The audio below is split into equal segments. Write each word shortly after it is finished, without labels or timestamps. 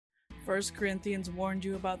First Corinthians warned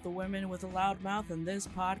you about the women with a loud mouth, and this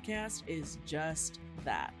podcast is just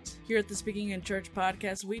that. Here at the Speaking in Church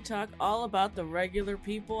podcast, we talk all about the regular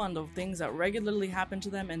people and the things that regularly happen to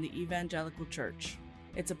them in the evangelical church.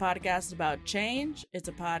 It's a podcast about change, it's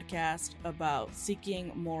a podcast about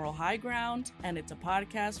seeking moral high ground, and it's a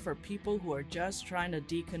podcast for people who are just trying to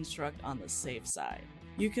deconstruct on the safe side.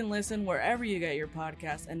 You can listen wherever you get your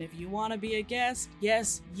podcast, and if you want to be a guest,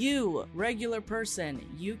 yes, you, regular person,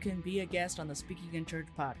 you can be a guest on the Speaking in Church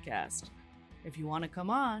podcast. If you want to come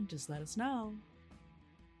on, just let us know.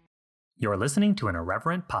 You're listening to an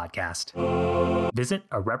Irreverent podcast. Visit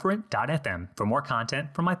irreverent.fm for more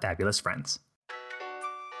content from my fabulous friends.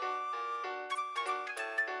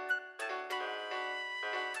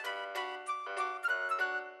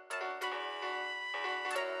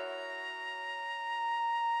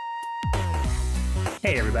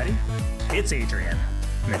 Hey everybody, it's Adrian.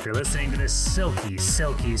 And if you're listening to this silky,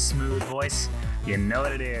 smooth voice, you know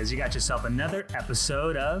what it is. You got yourself another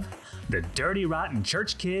episode of the Dirty Rotten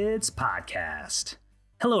Church Kids podcast.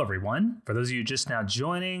 Hello everyone. For those of you just now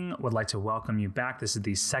joining, would like to welcome you back. This is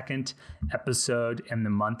the second episode in the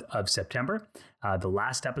month of September. The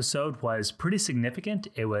last episode was pretty significant.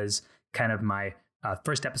 It was kind of my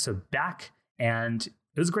first episode back, and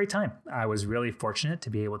it was a great time. I was really fortunate to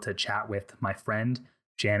be able to chat with my friend,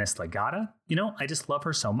 Janice Legata. You know, I just love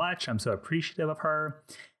her so much. I'm so appreciative of her.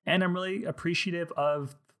 And I'm really appreciative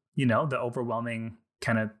of, you know, the overwhelming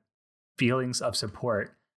kind of feelings of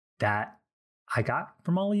support that I got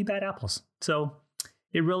from all of you bad apples. So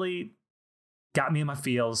it really got me in my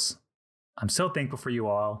feels. I'm so thankful for you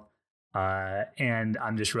all. And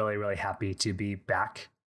I'm just really, really happy to be back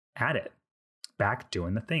at it, back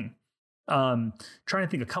doing the thing. Trying to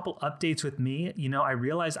think a couple updates with me. You know, I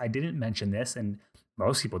realized I didn't mention this, and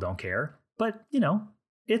most people don't care, but you know,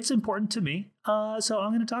 it's important to me. So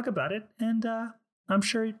I'm going to talk about it, and I'm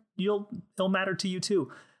sure it'll matter to you too.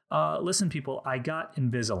 Listen, people, I got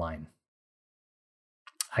Invisalign.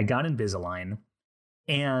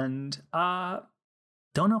 And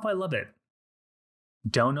don't know if I love it.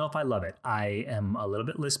 I am a little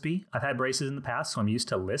bit lispy. I've had braces in the past, so I'm used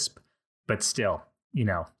to lisp, but still, you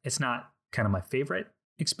know, it's not kind of my favorite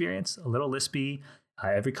experience. A little lispy.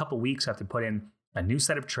 Every couple weeks, I have to put in a new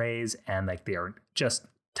set of trays, and like they are just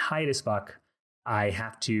tight as fuck.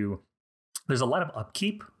 There's a lot of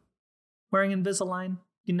upkeep wearing Invisalign.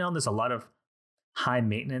 You know, there's a lot of high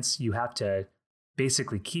maintenance. You have to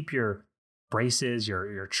basically keep your braces,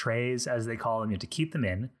 your trays, as they call them, you have to keep them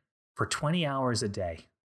in for 20 hours a day.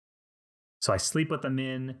 So I sleep with them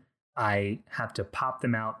in. I have to pop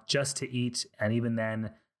them out just to eat. And even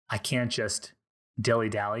then, I can't just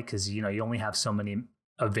dilly-dally because, you know, you only have so many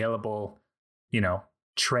available, you know,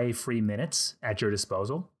 tray-free minutes at your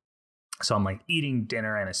disposal. So I'm like eating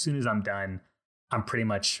dinner, and as soon as I'm done, I'm pretty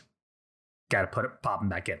much got to pop them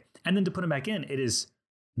back in. And then to put them back in, it is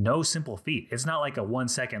no simple feat. It's not like a 1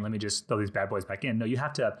 second, let me just throw these bad boys back in. No, you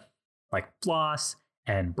have to like floss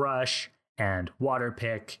and brush and water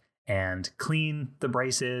pick and clean the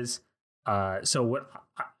braces. So what,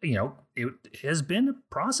 you know, it has been a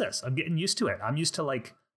process. I'm getting used to it. I'm used to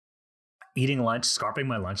like eating lunch, scarfing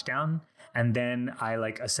my lunch down. And then I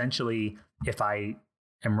like essentially, if I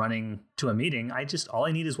am running to a meeting, all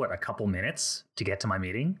I need is a couple minutes to get to my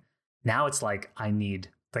meeting. Now it's like I'm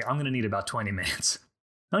going to need about 20 minutes.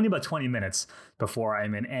 I need about 20 minutes before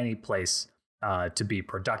I'm in any place to be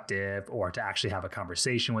productive or to actually have a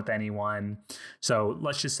conversation with anyone. So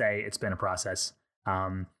let's just say it's been a process.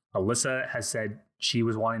 Alyssa has said she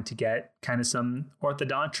was wanting to get kind of some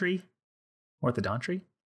orthodontics,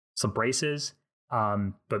 some braces.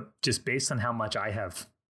 But just based on how much I have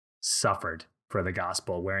suffered for the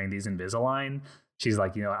gospel wearing these Invisalign, she's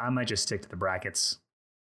like, you know, I might just stick to the brackets,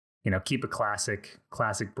 you know, keep a classic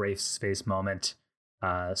brace face moment.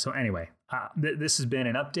 So anyway, this has been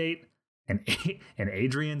an update and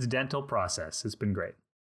Adrian's dental process. It's been great.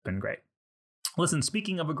 Listen,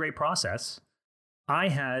 speaking of a great process, I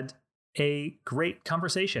had a great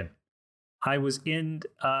conversation. I was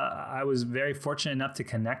very fortunate enough to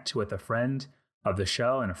connect with a friend of the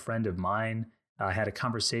show and a friend of mine. I had a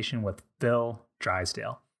conversation with Phil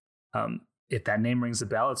Drysdale. If that name rings a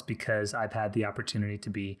bell, it's because I've had the opportunity to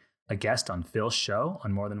be a guest on Phil's show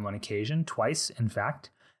on more than one occasion, twice, in fact.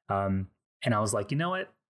 And I was like, you know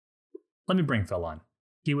what? Let me bring Phil on.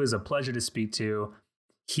 He was a pleasure to speak to.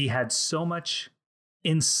 He had so much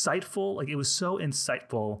insightful, like it was so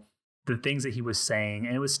insightful, the things that he was saying.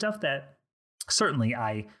 And it was stuff that certainly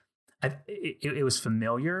it was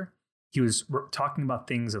familiar. He was talking about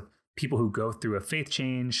things of people who go through a faith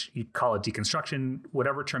change. You call it deconstruction,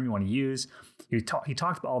 whatever term you want to use. he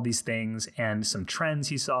talked about all these things and some trends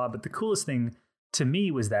he saw. But the coolest thing to me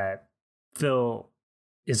was that Phil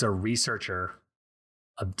is a researcher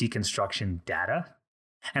of deconstruction data.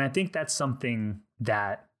 And I think that's something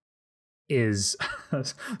that is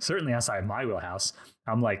certainly outside my wheelhouse.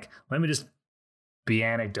 I'm like, let me just be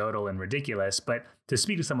anecdotal and ridiculous. But to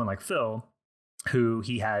speak to someone like Phil, who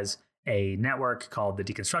he has a network called the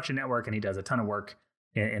Deconstruction Network, and he does a ton of work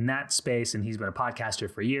in that space, and he's been a podcaster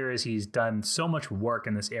for years. He's done so much work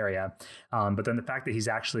in this area. But then the fact that he's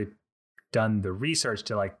actually done the research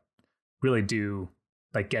to like really do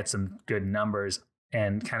like get some good numbers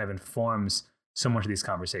and kind of informs so much of these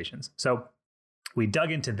conversations. So we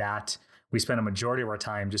dug into that. We spent a majority of our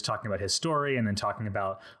time just talking about his story and then talking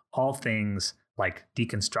about all things like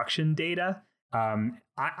deconstruction data.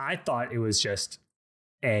 I thought it was just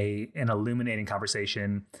an illuminating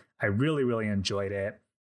conversation. I really, really enjoyed it.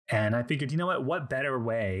 And I figured, you know what better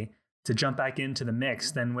way to jump back into the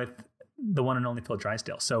mix than with the one and only Phil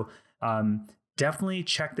Drysdale. So definitely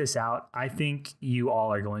check this out. I think you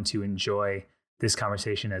all are going to enjoy this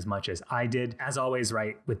conversation as much as I did. As always,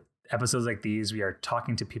 right, with episodes like these, we are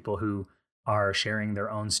talking to people who are sharing their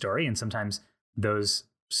own story. And sometimes those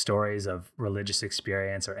stories of religious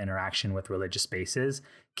experience or interaction with religious spaces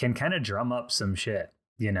can kind of drum up some shit,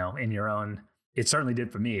 you know, in your own. It certainly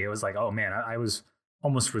did for me. It was like, oh man, I was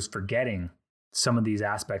forgetting some of these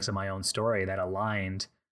aspects of my own story that aligned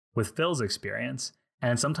with Phil's experience.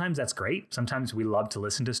 And sometimes that's great. Sometimes we love to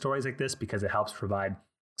listen to stories like this because it helps provide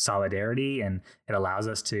solidarity and it allows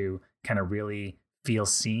us to kind of really feel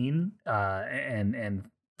seen and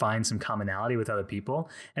find some commonality with other people.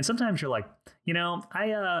 And sometimes you're like, you know, I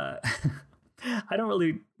don't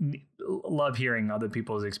really love hearing other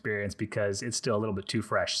people's experience because it's still a little bit too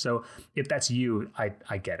fresh. So if that's you,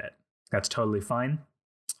 I get it. That's totally fine.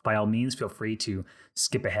 By all means, feel free to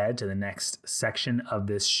skip ahead to the next section of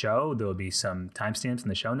this show. There will be some timestamps in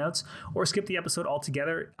the show notes, or skip the episode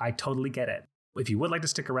altogether. I totally get it. If you would like to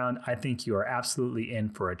stick around, I think you are absolutely in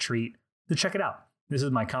for a treat. So check it out. This is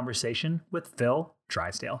my conversation with Phil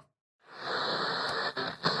Drysdale.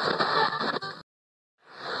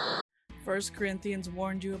 1 Corinthians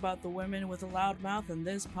warned you about the women with a loud mouth, and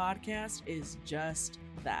this podcast is just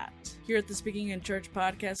that. Here at the Speaking in Church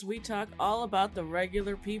podcast, we talk all about the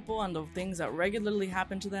regular people and the things that regularly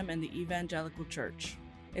happen to them in the evangelical church.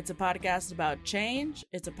 It's a podcast about change,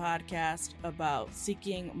 it's a podcast about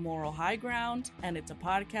seeking moral high ground, and it's a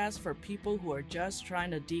podcast for people who are just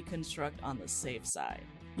trying to deconstruct on the safe side.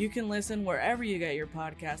 You can listen wherever you get your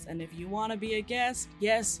podcast, and if you want to be a guest,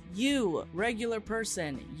 yes, you, regular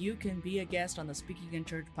person, you can be a guest on the Speaking in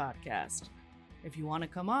Church podcast. If you want to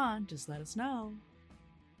come on, just let us know.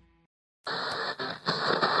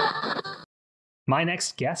 My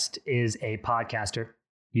next guest is a podcaster,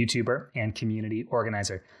 YouTuber, and community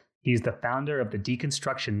organizer. He's the founder of the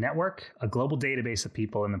Deconstruction Network, a global database of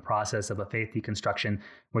people in the process of a faith deconstruction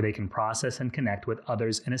where they can process and connect with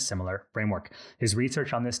others in a similar framework. His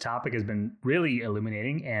research on this topic has been really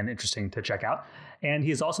illuminating and interesting to check out. And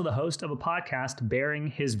he is also the host of a podcast bearing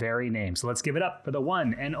his very name. So let's give it up for the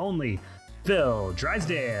one and only Phil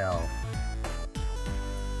Drysdale.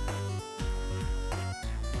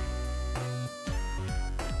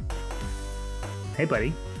 Hey,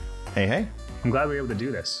 buddy. Hey. I'm glad we were able to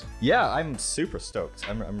do this. Yeah, I'm super stoked.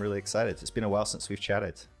 I'm really excited. It's been a while since we've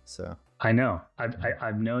chatted. So I know.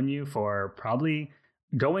 I've known you for probably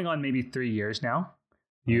going on maybe 3 years now.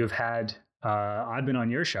 You've had I've been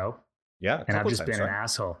on your show. Yeah, and I've just been an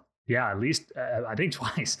asshole. Yeah, at least I think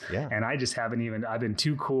twice. Yeah, and I just haven't even. I've been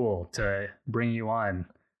too cool to bring you on.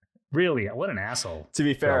 Really, what an asshole. To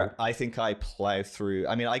be fair, I think I plow through.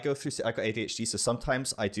 I mean, I got ADHD, so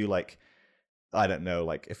sometimes I do like. I don't know,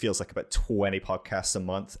 like it feels like about 20 podcasts a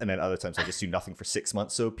month. And then other times I just do nothing for 6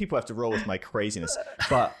 months. So people have to roll with my craziness.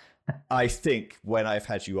 But I think when I've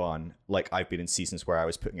had you on, like I've been in seasons where I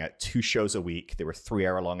was putting out 2 shows a week. They were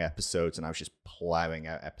 3-hour-long episodes and I was just plowing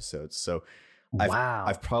out episodes. So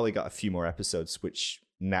I've probably got a few more episodes, which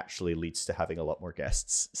naturally leads to having a lot more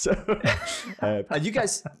guests. So and you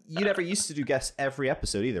guys, you never used to do guests every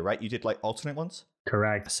episode either, right? You did like alternate ones?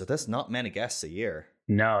 Correct. So there's not many guests a year.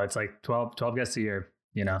 No, it's like 12 guests a year,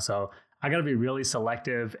 you know, so I got to be really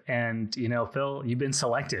selective. And, you know, Phil, you've been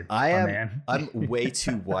selected. I'm way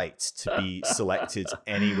too white to be selected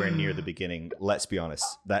anywhere near the beginning. Let's be honest.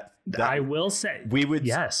 That I will say we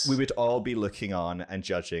would all be looking on and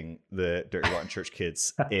judging the Dirty Rotten Church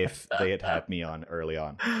kids if they had me on early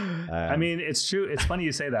on. I mean, it's true. It's funny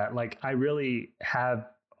you say that. Like, I really have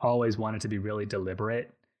always wanted to be really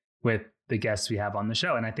deliberate with the guests we have on the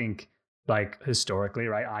show. And I think, like historically,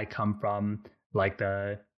 right, I come from like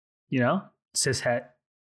the, you know, cishet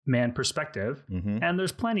man perspective. Mm-hmm. And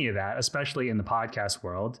there's plenty of that, especially in the podcast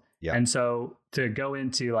world. Yeah. And so to go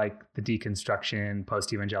into like the deconstruction,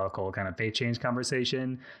 post-evangelical kind of faith change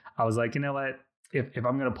conversation, I was like, you know what? If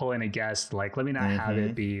I'm going to pull in a guest, like, let me not have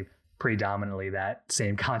it be predominantly that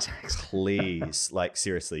same context. Please. Like,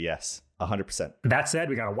 seriously, yes. 100%. That said,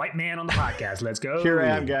 we got a white man on the podcast. Let's go. Here I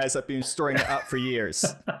am, guys. I've been storing it up for years.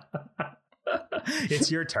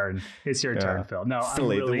 It's your turn. It's your turn, Phil. No,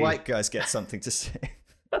 Philly, I'm really... the white guys get something to say.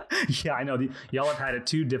 Yeah, I know. Y'all have had it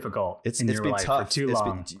too difficult in your been life tough. for too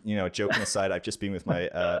long. Been, joking aside, I've just been with my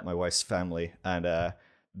my wife's family, and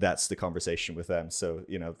that's the conversation with them. So,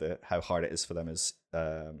 how hard it is for them as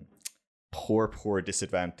poor,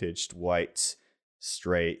 disadvantaged, white,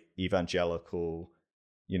 straight, evangelical,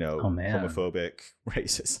 homophobic,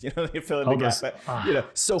 racist. They fill in the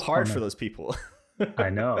gap. So hard for those people. I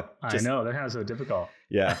know. That sounds so difficult.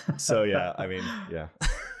 Yeah. So yeah, I mean, yeah.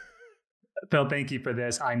 Phil, thank you for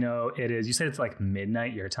this. I know it is. You said it's like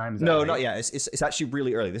midnight your time. No, right? Not yet. It's actually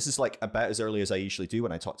really early. This is like about as early as I usually do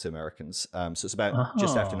when I talk to Americans. So it's about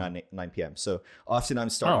just after 9 p.m. So often I'm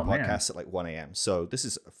starting podcasts at like 1 a.m. So this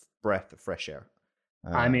is a breath of fresh air.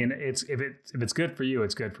 I mean, if it's good for you,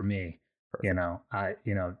 it's good for me. Perfect.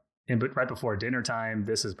 But right before dinner time,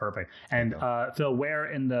 this is perfect. And Phil,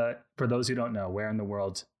 for those who don't know, where in the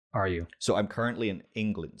world are you? So I'm currently in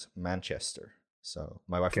England, Manchester. So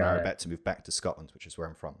my wife and I are about to move back to Scotland, which is where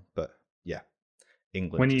I'm from. But yeah,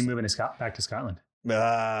 England. When are you moving back to Scotland?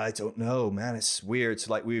 I don't know, man. It's weird.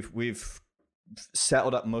 So like we've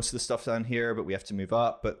settled up most of the stuff down here, but we have to move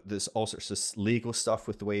up. But there's all sorts of legal stuff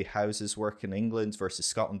with the way houses work in England versus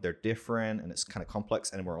Scotland. They're different, and it's kind of complex.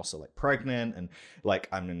 And we're also like pregnant, and like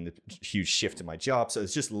I'm in a huge shift in my job, so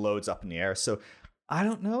it's just loads up in the air. So I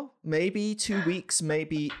don't know, maybe 2 weeks,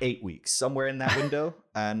 maybe 8 weeks, somewhere in that window.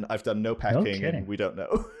 And I've done no packing, and we don't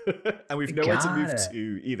know. And we've nowhere to move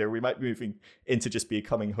to either. We might be moving into just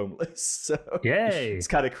becoming homeless. So yay, it's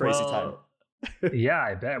kind of crazy time. Yeah,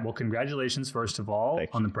 I bet. Well, congratulations, first of all,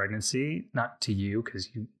 on the pregnancy. Not to you, because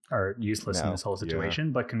you are useless in this whole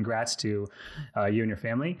situation, but congrats to you and your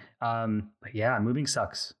family. But yeah, moving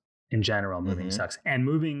sucks in general. Moving sucks. And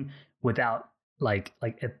moving without like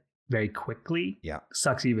very quickly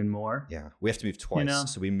sucks even more. Yeah, we have to move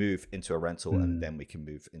twice. So we move into a rental and then we can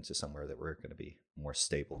move into somewhere that we're going to be more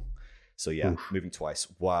stable. So yeah, moving twice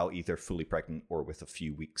while either fully pregnant or with a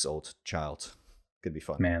few weeks old child. Could be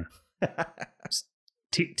fun. Man.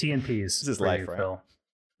 T and P's. This is life, right? Phil.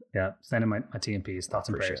 Yeah, sending my T and P's. Thoughts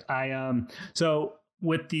and prayers. So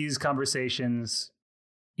with these conversations,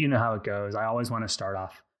 you know how it goes. I always want to start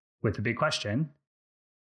off with the big question.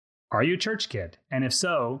 Are you a church kid? And if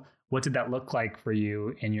so, what did that look like for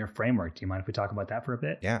you in your framework? Do you mind if we talk about that for a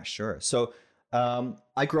bit? Yeah, sure. So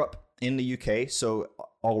I grew up in the UK, so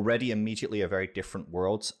already immediately a very different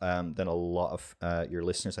world than a lot of your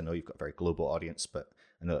listeners. I know you've got a very global audience, but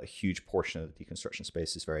I know a huge portion of the deconstruction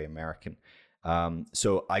space is very American.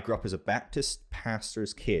 So I grew up as a Baptist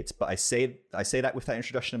pastor's kid, but I say that with that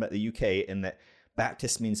introduction about the UK in that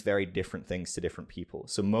Baptist means very different things to different people.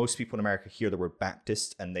 So most people in America hear the word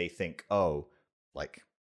Baptist and they think, oh, like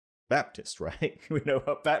Baptist, right? We know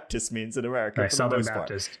what Baptist means in America. Right, Southern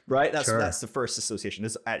Baptist. Right? That's the first association.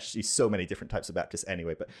 There's actually so many different types of Baptists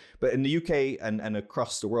anyway. But in the UK and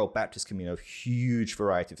across the world, Baptist can mean a huge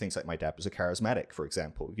variety of things. Like my dad was a charismatic, for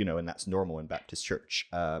example, and that's normal in Baptist church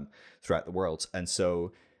throughout the world. And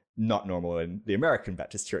so not normal in the American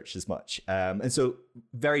Baptist church as much. And so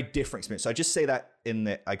very different experience. So I just say that in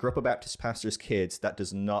that I grew up a Baptist pastor's kid. That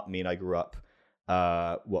does not mean I grew up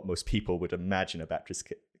what most people would imagine a Baptist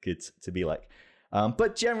kid to be like.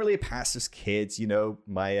 But generally a pastor's kid,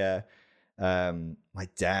 my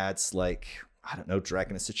dad's like, I don't know,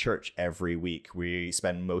 dragging us to church every week. We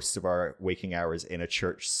spend most of our waking hours in a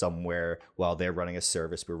church somewhere while they're running a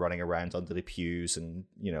service. We're running around under the pews and,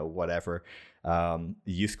 whatever. The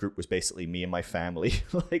youth group was basically me and my family.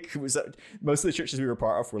 Most of the churches we were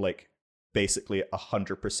part of were like basically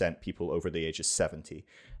 100% people over the age of 70.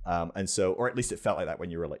 And so, or at least it felt like that when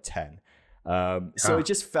you were like 10. So it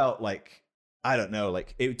just felt like, I don't know,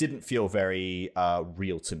 like it didn't feel very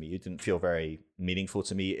real to me. It didn't feel very meaningful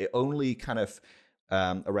to me. It only kind of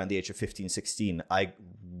around the age of 15, 16, I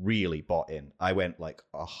really bought in. I went like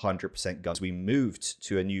 100% guns. We moved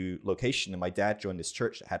to a new location and my dad joined this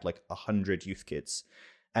church that had like 100 youth kids.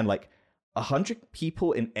 And like 100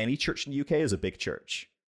 people in any church in the UK is a big church.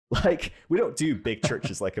 Like, we don't do big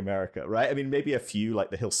churches like America, right? I mean, maybe a few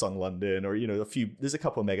like the Hillsong London or, there's a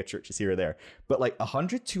couple of mega churches here or there. But like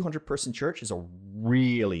 100, 200 person church is a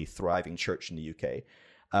really thriving church in the UK.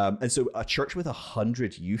 And so a church with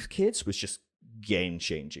 100 youth kids was just game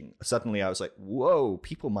changing. Suddenly I was like, whoa,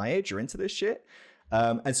 people my age are into this shit.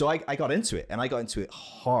 And so I got into it, and I got into it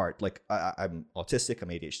hard. Like I'm autistic, I'm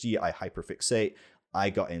ADHD, I hyperfixate. I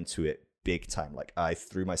got into it big time. Like I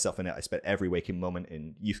threw myself in it. I spent every waking moment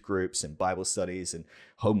in youth groups and Bible studies and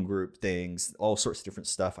home group things, all sorts of different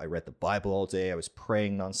stuff. I read the Bible all day. I was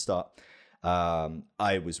praying nonstop.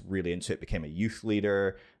 I was really into it, became a youth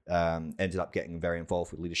leader, ended up getting very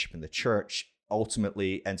involved with leadership in the church,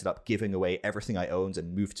 ultimately ended up giving away everything I owned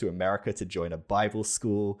and moved to America to join a Bible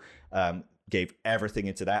school. Gave everything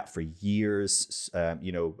into that for years.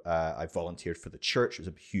 I volunteered for the church. It was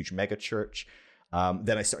a huge mega church.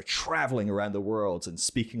 Then I started traveling around the world and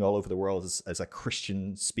speaking all over the world as a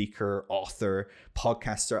Christian speaker, author,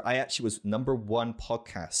 podcaster. I actually was #1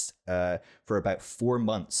 podcast for about 4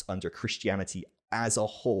 months under Christianity as a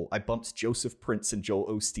whole. I bumped Joseph Prince and Joel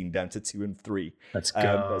Osteen down to 2 and 3. That's good.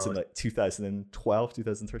 That was in like 2012,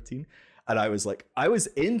 2013. And I was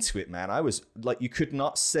into it, man. I was like, you could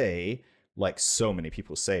not say, like so many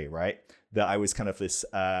people say, right, that I was kind of this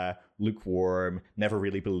lukewarm, never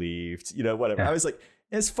really believed, whatever. Yeah. I was like,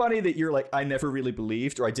 it's funny that you're like, I never really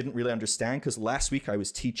believed, or I didn't really understand, because last week I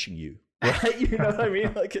was teaching you, right? You know what I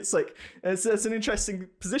mean? Like, it's like, it's an interesting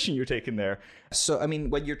position you're taking there. So, I mean,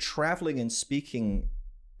 when you're traveling and speaking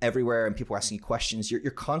everywhere and people asking you questions, you're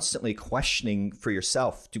constantly questioning for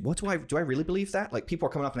yourself. Do I really believe that? Like, people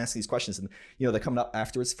are coming up and asking these questions, and they're coming up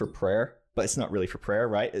afterwards for prayer, but it's not really for prayer,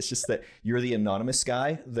 right? It's just that you're the anonymous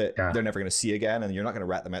guy that they're never going to see again, and you're not going to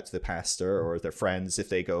rat them out to the pastor or their friends if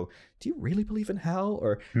they go, do you really believe in hell?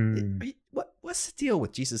 Or what's the deal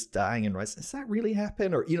with Jesus dying and rising? Does that really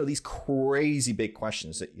happen? Or, these crazy big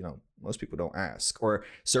questions that, most people don't ask, or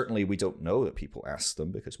certainly we don't know that people ask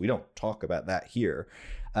them, because we don't talk about that here.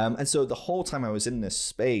 And so the whole time I was in this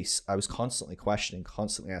space, I was constantly questioning,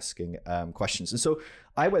 constantly asking questions. And so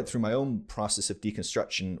I went through my own process of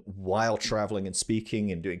deconstruction while traveling and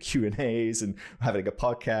speaking and doing Q&As and having a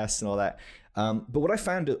podcast and all that. But what I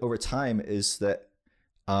found over time is that,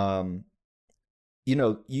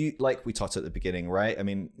 you, like we talked at the beginning, right? I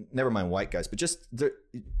mean, never mind white guys, but just the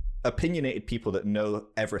opinionated people that know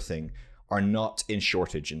everything are not in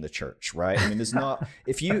shortage in the church, right? I mean, there's not,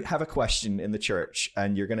 if you have a question in the church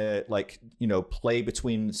and you're going to play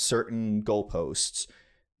between certain goalposts,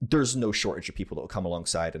 there's no shortage of people that will come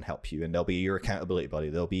alongside and help you. And they'll be your accountability buddy.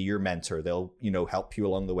 They'll be your mentor. They'll, help you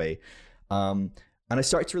along the way. And I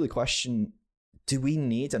started to really question, do we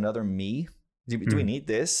need another me? Do we need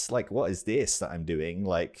this? Like, what is this that I'm doing?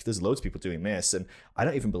 Like, there's loads of people doing this, and I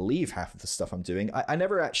don't even believe half of the stuff I'm doing. I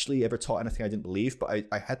never actually ever taught anything I didn't believe, but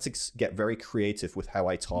I had to get very creative with how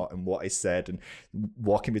I taught and what I said and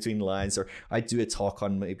walking between the lines. Or I'd do a talk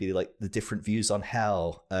on maybe like the different views on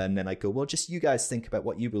hell, and then I go, well, just you guys think about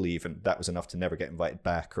what you believe, and that was enough to never get invited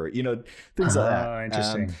back, or things like that.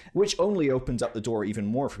 Interesting. Which only opened up the door even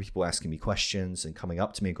more for people asking me questions and coming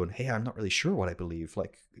up to me and going, hey, I'm not really sure what I believe.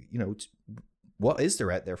 Like, what is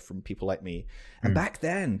there out there from people like me? And back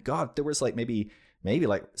then, God, there was like maybe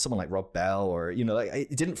like someone like Rob Bell, or,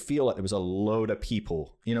 it didn't feel like there was a load of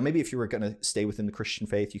people. Maybe if you were going to stay within the Christian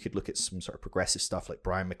faith, you could look at some sort of progressive stuff like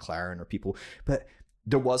Brian McLaren or people, but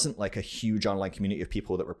there wasn't like a huge online community of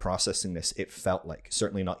people that were processing this. It felt like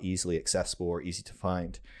certainly not easily accessible or easy to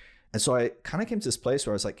find. And so I kind of came to this place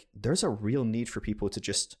where I was like, there's a real need for people to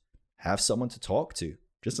just have someone to talk to,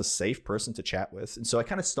 just a safe person to chat with. And so I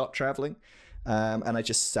kind of stopped traveling. And I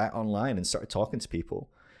just sat online and started talking to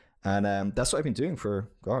people. And that's what I've been doing for,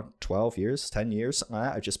 12 years, 10 years, something like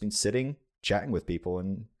that. I've just been sitting, chatting with people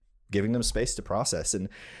and giving them space to process and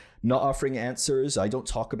not offering answers. I don't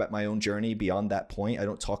talk about my own journey beyond that point. I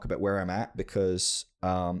don't talk about where I'm at, because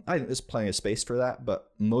I think there's plenty of space for that.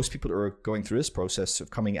 But most people that are going through this process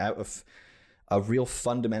of coming out of a real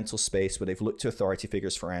fundamental space where they've looked to authority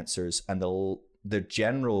figures for answers, and the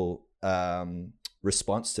general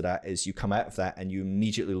response to that is you come out of that and you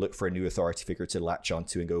immediately look for a new authority figure to latch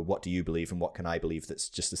onto and go, what do you believe and what can I believe that's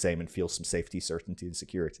just the same, and feel some safety, certainty, and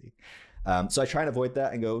security. So I try and avoid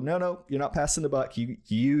that and go, no, you're not passing the buck.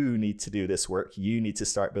 You need to do this work. You need to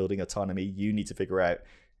start building autonomy. You need to figure out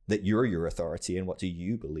that you're your authority and what do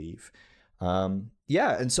you believe. And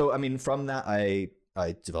so, I mean, from that, I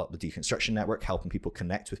developed the Deconstruction Network, helping people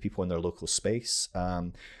connect with people in their local space.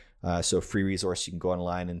 So free resource, you can go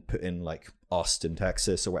online and put in like Austin,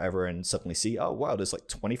 Texas or whatever, and suddenly see, oh wow, there's like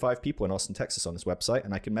 25 people in Austin, Texas on this website,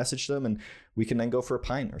 and I can message them and we can then go for a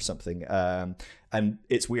pint or something. And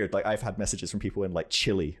it's weird, like I've had messages from people in like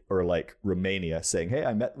Chile or like Romania saying, hey,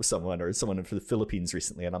 I met with someone, or someone from the Philippines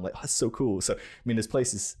recently, and I'm like, oh, that's so cool. So I mean, there's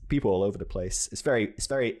places, people all over the place. It's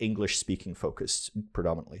very English speaking focused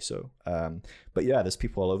predominantly. So but yeah, there's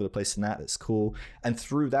people all over the place in that. It's cool. And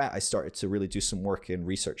through that I started to really do some work in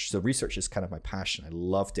research. So research is kind of my passion. I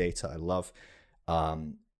love data. I love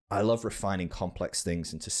refining complex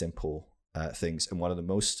things into simple things. And one of the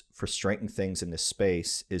most frustrating things in this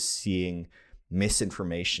space is seeing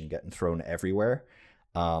misinformation getting thrown everywhere,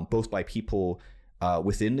 both by people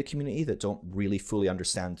within the community that don't really fully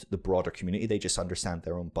understand the broader community. They just understand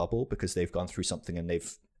their own bubble because they've gone through something and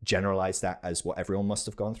they've generalized that as what everyone must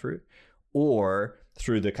have gone through, or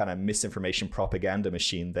through the kind of misinformation propaganda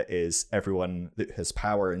machine that is everyone that has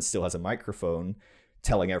power and still has a microphone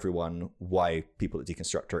telling everyone why people at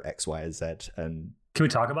Deconstruct are X, Y, and Z. And can we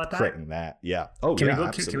talk about that? Creating that, yeah. Oh, can yeah, we go?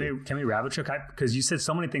 absolutely. Can we rabbit trail? Because you said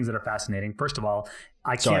so many things that are fascinating. First of all,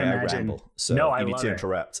 I can't imagine. I ramble, so no, you need to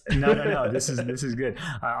interrupt. No. This is good.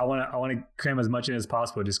 I want to cram as much in as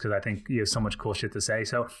possible, just because I think you have so much cool shit to say.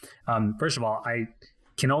 So, first of all, I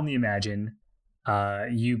can only imagine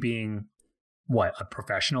you being a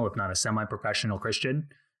professional, if not a semi-professional Christian.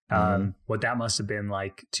 What that must have been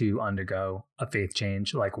like to undergo a faith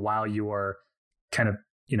change, like while you were kind of,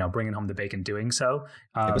 bringing home the bacon doing so.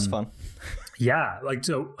 It was fun. Yeah. Like,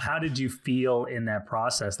 so how did you feel in that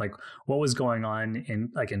process? Like, what was going on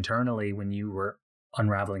internally when you were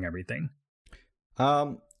unraveling everything?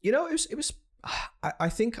 It was, I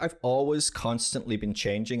think I've always constantly been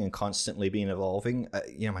changing and constantly been evolving.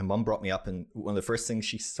 My mom brought me up, and one of the first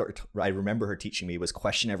things I remember her teaching me was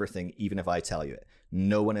question everything, even if I tell you it.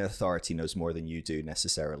 No one in authority knows more than you do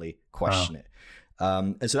necessarily. Question it.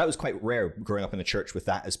 And so that was quite rare growing up in the church with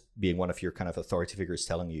that as being one of your kind of authority figures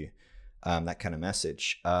telling you that kind of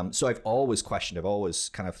message. So I've always questioned. I've always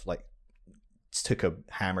kind of like took a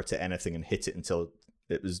hammer to anything and hit it until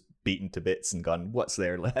it was beaten to bits and gone, what's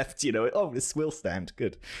there left? Oh, this will stand.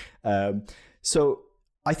 Good. So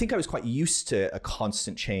I think I was quite used to a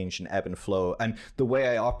constant change and ebb and flow. And the way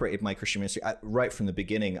I operated my Christian ministry, right from the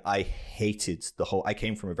beginning, I hated I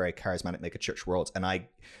came from a very charismatic mega church world. And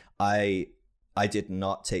I did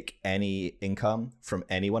not take any income from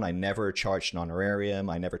anyone. I never charged an honorarium.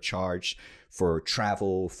 I never charged for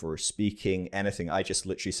travel, for speaking, anything. I just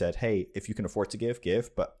literally said, hey, if you can afford to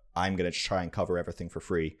give, but I'm going to try and cover everything for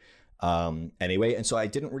free anyway. And so I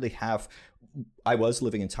didn't really I was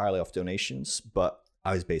living entirely off donations, but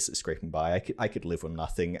I was basically scraping by. I could live with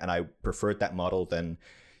nothing. And I preferred that model than,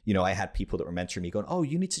 I had people that were mentoring me going, oh,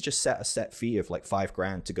 you need to just set a set fee of like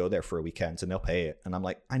 $5,000 to go there for a weekend and they'll pay it. And I'm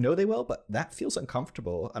like, I know they will, but that feels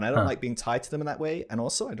uncomfortable. And I don't like being tied to them in that way. And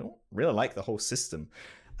also I don't really like the whole system.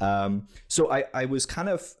 So I was kind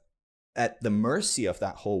of at the mercy of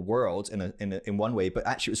that whole world in one way, but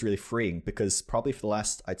actually it was really freeing because probably for the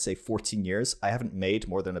last, I'd say 14 years, I haven't made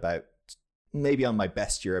more than about, maybe on my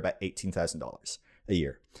best year, about $18,000 a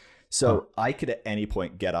year. So I could at any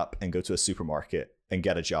point get up and go to a supermarket and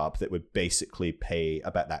get a job that would basically pay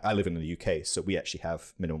about that. I live in the UK, so we actually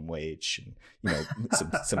have minimum wage and,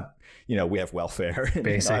 some we have welfare.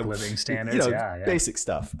 Basic living standards, basic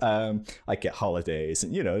stuff. I get holidays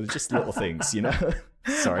and, just little things,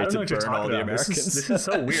 Sorry to burn all the Americans. This is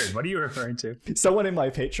so weird. What are you referring to? Someone in my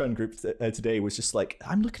Patreon group today was just like,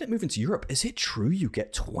 I'm looking at moving to Europe. Is it true you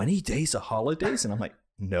get 20 days of holidays? And I'm like,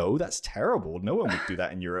 no, that's terrible. No one would do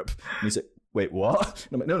that in Europe. And he's like, wait, what?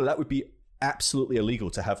 And I'm like, no, that would be absolutely illegal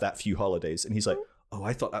to have that few holidays. And he's like, oh,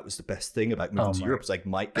 I thought that was the best thing about moving to Europe. It's like,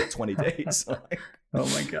 might get 20 days. Like, oh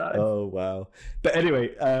my God. Oh, wow. But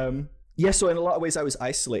anyway, so in a lot of ways, I was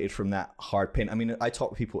isolated from that hard pain. I mean, I talk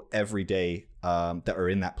with people every day that are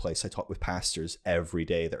in that place. I talk with pastors every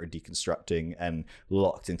day that are deconstructing and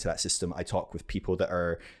locked into that system. I talk with people that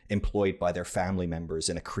are employed by their family members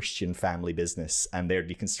in a Christian family business, and they're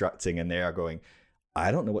deconstructing and they are going,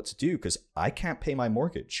 I don't know what to do because I can't pay my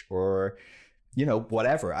mortgage or,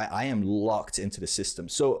 whatever. I am locked into the system.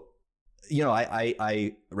 So,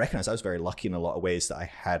 I recognize I was very lucky in a lot of ways that I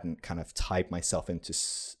hadn't kind of tied myself into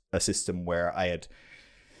a system where I had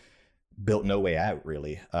built no way out,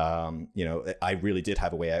 really. I really did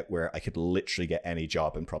have a way out where I could literally get any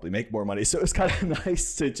job and probably make more money. So it was kind of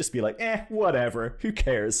nice to just be like, whatever, who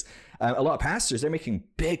cares? A lot of pastors, they're making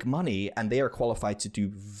big money and they are qualified to do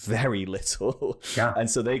very little. Yeah. And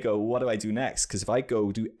so they go, what do I do next? Because if I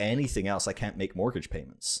go do anything else, I can't make mortgage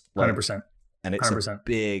payments. 100%. And it's 100%.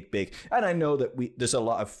 A big, and I know that there's a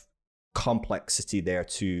lot of complexity there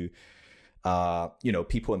to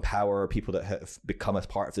people in power, people that have become a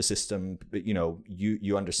part of the system. But,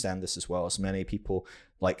 you understand this as well as many people.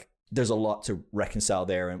 Like, there's a lot to reconcile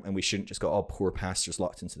there, and we shouldn't just go, oh, poor pastors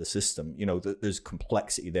locked into the system. There's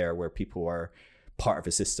complexity there where people are part of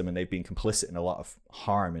a system and they've been complicit in a lot of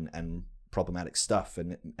harm and problematic stuff.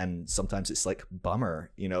 And sometimes it's like,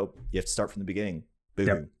 bummer, you have to start from the beginning.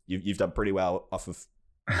 Boom. Yep. You've done pretty well off of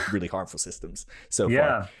really harmful systems so far.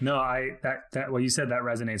 Yeah, no, that what you said, that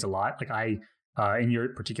resonates a lot. Like in your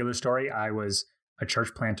particular story, I was a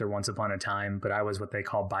church planter once upon a time, but I was what they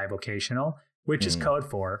call bivocational, which is code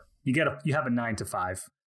for you have a 9 to 5,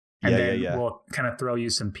 and then we'll kind of throw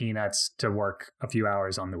you some peanuts to work a few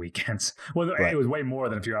hours on the weekends. Well, right. It was way more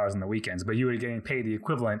than a few hours on the weekends, but you were getting paid the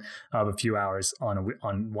equivalent of a few hours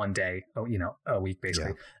on one day, a week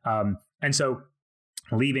basically. Yeah. And so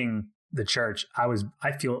leaving the church,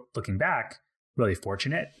 I feel, looking back, really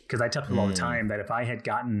fortunate, because I tell people all the time that if I had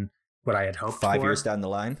gotten what I had hoped for 5 years down the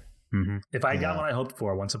line, if I had gotten what I hoped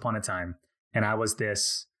for once upon a time, and I was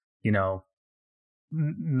this,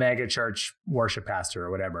 mega church worship pastor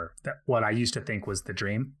or whatever, that what I used to think was the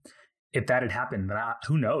dream, if that had happened, then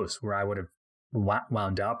who knows where I would have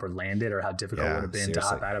wound up or landed, or how difficult it would have been to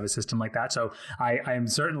hop out of a system like that. So I am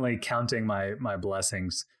certainly counting my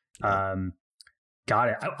blessings. Yeah. Got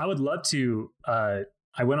it. I would love to,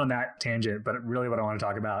 I went on that tangent, but really what I want to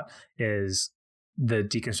talk about is the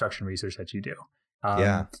deconstruction research that you do.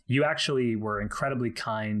 You actually were incredibly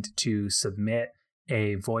kind to submit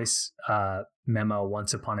a voice memo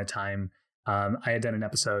once upon a time. I had done an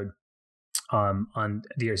episode on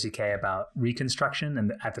DRCK about Reconstruction,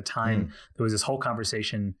 and at the time there was this whole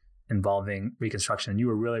conversation involving Reconstruction, and you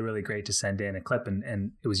were really, really great to send in a clip,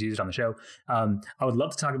 and it was used on the show. I would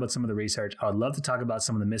love to talk about some of the research. I would love to talk about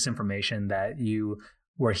some of the misinformation that you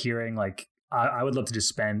were hearing. Like, I would love to just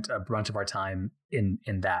spend a bunch of our time in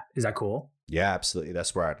that. Is that cool? Yeah, absolutely.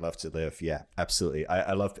 That's where I'd love to live. Yeah, absolutely.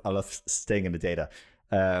 I love staying in the data.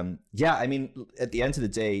 I mean, at the end of the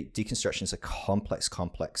day, deconstruction is a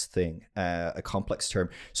complex thing, a complex term.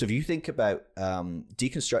 So if you think about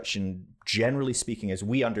deconstruction, generally speaking, as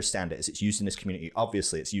we understand it, as it's used in this community,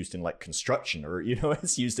 obviously it's used in like construction, or,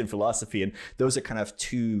 it's used in philosophy. And those are kind of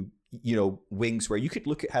two, wings where you could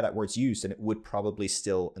look at how that word's used and it would probably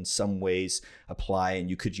still in some ways apply, and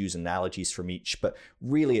you could use analogies from each, but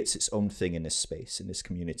really it's its own thing in this space, in this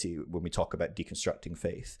community, when we talk about deconstructing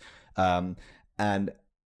faith. And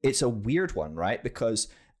it's a weird one, right? Because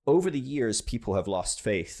over the years, people have lost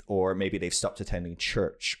faith, or maybe they've stopped attending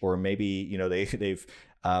church, or maybe, they've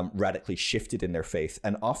radically shifted in their faith.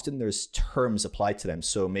 And often there's terms applied to them.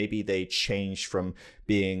 So maybe they changed from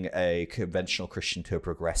being a conventional Christian to a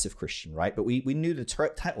progressive Christian, right? But we knew the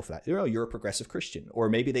title for that. You're a progressive Christian. Or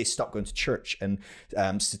maybe they stopped going to church, and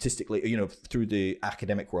statistically, through the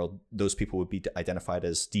academic world, those people would be identified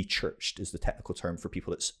as de-churched, is the technical term for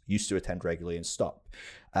people that used to attend regularly and stop.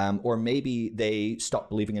 Or maybe they stopped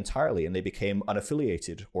believing entirely and they became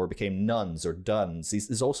unaffiliated, or became nuns or duns.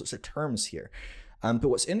 There's all sorts of terms here. But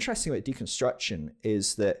what's interesting about deconstruction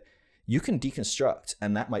is that you can deconstruct,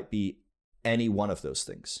 and that might be any one of those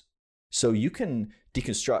things. So you can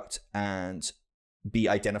deconstruct and be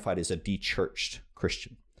identified as a de-churched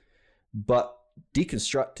Christian. But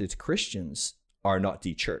deconstructed Christians are not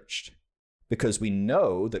de-churched, because we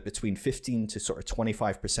know that between 15 to sort of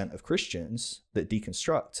 25% of Christians that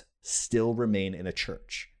deconstruct still remain in a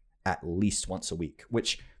church at least once a week,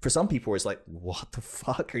 which for some people is like, what the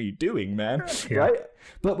fuck are you doing, man? Yeah. Right?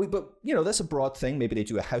 But that's a broad thing. Maybe they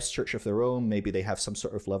do a house church of their own. Maybe they have some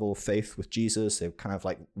sort of level of faith with Jesus. They're kind of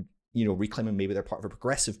like, reclaiming, maybe they're part of a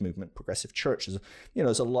progressive movement, progressive church.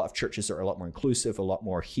 There's a lot of churches that are a lot more inclusive, a lot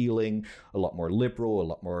more healing, a lot more liberal, a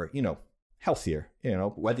lot more, healthier.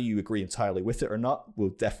 Whether you agree entirely with it or not will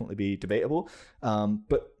definitely be debatable.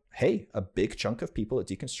 But hey, a big chunk of people that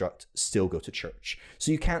deconstruct still go to church.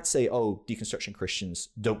 So you can't say, oh, deconstruction Christians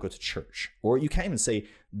don't go to church. Or you can't even say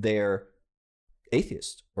they're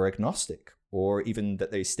atheist or agnostic, or even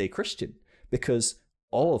that they stay Christian, because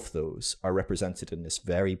all of those are represented in this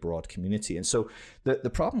very broad community. And so the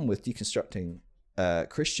problem with deconstructing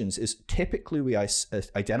Christians is typically we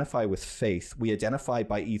identify with faith. We identify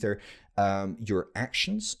by either your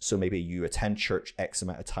actions. So maybe you attend church X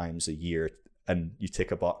amount of times a year, and you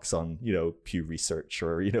tick a box on, Pew Research,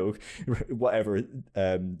 or, whatever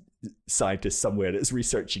scientist somewhere that's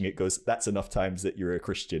researching it goes, that's enough times that you're a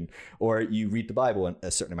Christian. Or you read the Bible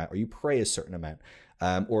a certain amount, or you pray a certain amount,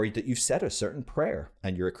 or that you've said a certain prayer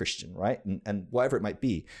and you're a Christian, right? And whatever it might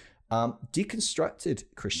be. Deconstructed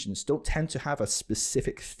Christians don't tend to have a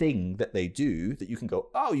specific thing that they do that you can go,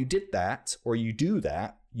 oh, you did that, or you do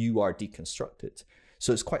that, you are deconstructed.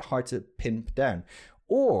 So it's quite hard to pin down.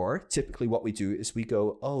 Or typically what we do is we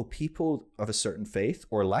go, oh, people of a certain faith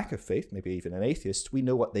or lack of faith, maybe even an atheist, we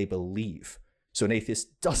know what they believe. So an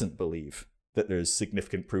atheist doesn't believe that there's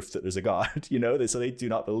significant proof that there's a God, so they do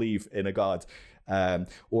not believe in a God.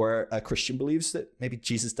 Or a Christian believes that maybe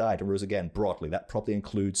Jesus died and rose again. Broadly, that probably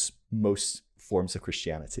includes most forms of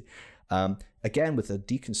Christianity. Again, with a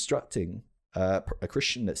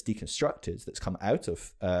Christian that's deconstructed, that's come out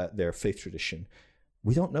of their faith tradition,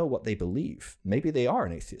 we don't know what they believe. Maybe they are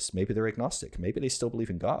an atheist. Maybe they're agnostic. Maybe they still believe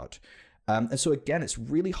in God. And so again, it's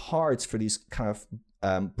really hard for these kind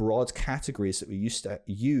of broad categories that we used to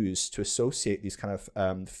use to associate these kind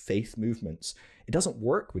of faith movements. It doesn't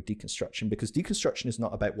work with deconstruction, because deconstruction is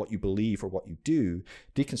not about what you believe or what you do.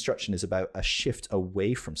 Deconstruction is about a shift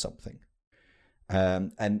away from something.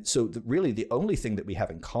 And so really the only thing that we have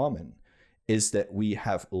in common is that we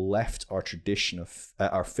have left our tradition of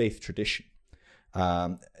our faith tradition.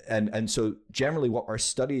 And so generally what our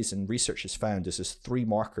studies and research has found is there's 3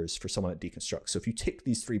 markers for someone that deconstructs. So if you tick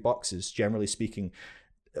these 3 boxes, generally speaking,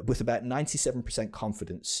 with about 97%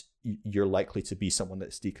 confidence, you're likely to be someone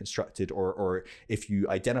that's deconstructed, or if you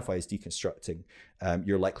identify as deconstructing,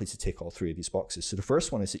 you're likely to tick all 3 of these boxes. So the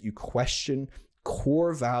first one is that you question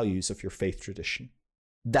core values of your faith tradition.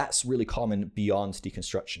 That's really common beyond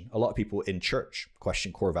deconstruction. A lot of people in church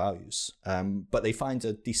question core values, but they find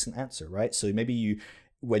a decent answer, right? So maybe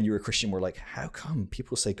when you were a Christian, were like, how come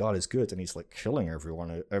people say God is good and he's like killing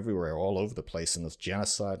everyone everywhere, all over the place, and there's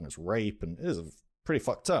genocide and there's rape, and it is pretty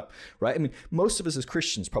fucked up, right? I mean, most of us as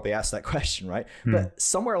Christians probably asked that question, right? But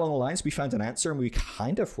somewhere along the lines, we found an answer, and we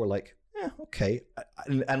kind of were like, yeah, okay.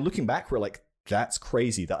 And looking back, we're like, that's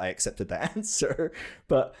crazy that I accepted that answer.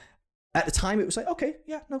 But at the time, it was like, okay,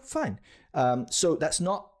 yeah, no, fine. So that's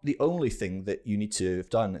not the only thing that you need to have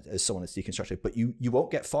done as someone that's deconstructed, but you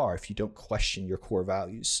won't get far if you don't question your core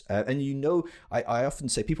values. And I often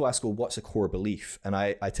say, people ask, well, what's a core belief? And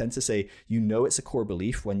I tend to say, it's a core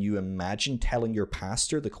belief when you imagine telling your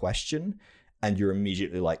pastor the question, and you're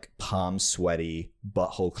immediately like palms sweaty,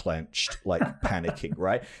 butthole clenched, like panicking,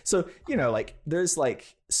 right? So, like there's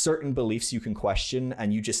like certain beliefs you can question,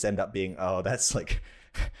 and you just end up being, oh,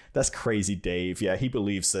 that's crazy, Dave. Yeah, he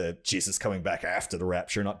believes that Jesus coming back after the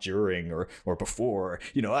rapture, not during or before.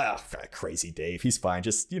 Crazy Dave. He's fine.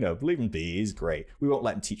 Just, believe him be. He's great. We won't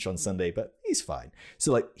let him teach on Sunday, but he's fine.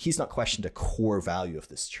 So like, he's not questioned a core value of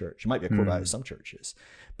this church. It might be a core value of some churches.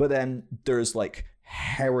 But then there's like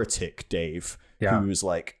heretic Dave, who's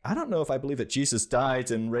like, I don't know if I believe that Jesus died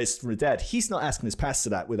and raised from the dead. He's not asking his pastor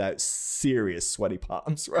that without serious sweaty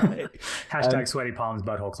palms, right? Hashtag sweaty palms,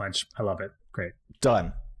 butthole clench. I love it. Great.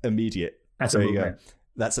 Done. Immediate. That's a movement.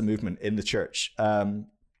 That's a movement in the church.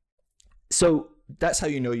 So that's how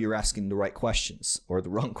you're asking the right questions, or the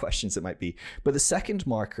wrong questions it might be. But the second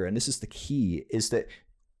marker, and this is the key, is that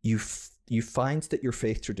you find that your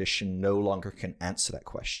faith tradition no longer can answer that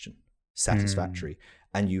question satisfactorily,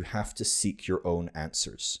 and you have to seek your own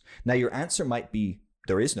answers. Now, your answer might be,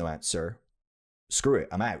 there is no answer. Screw it,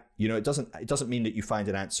 I'm out. It doesn't mean that you find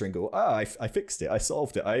an answer and go, I fixed it, I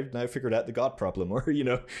solved it, I've now figured out the God problem, or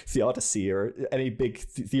theodicy, or any big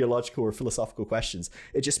theological or philosophical questions.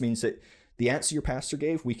 It just means that the answer your pastor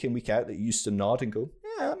gave week in, week out, that you used to nod and go,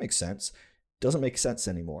 yeah, that makes sense, doesn't make sense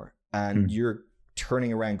anymore, and you're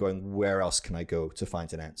turning around going, where else can I go to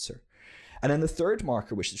find an answer? And then the third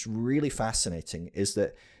marker, which is really fascinating, is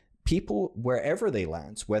that people, wherever they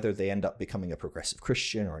land, whether they end up becoming a progressive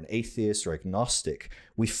Christian or an atheist or agnostic,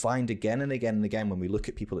 we find again and again and again when we look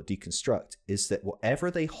at people that deconstruct, is that whatever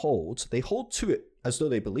they hold to it as though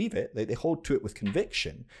they believe it. They hold to it with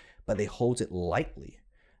conviction, but they hold it lightly.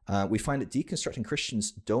 We find that deconstructing Christians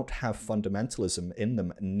don't have fundamentalism in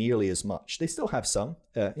them nearly as much. They still have some,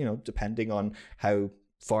 depending on how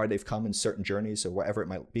far they've come in certain journeys or whatever it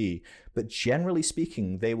might be. But generally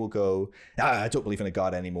speaking, they will go, I don't believe in a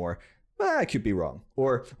God anymore. Well, I could be wrong.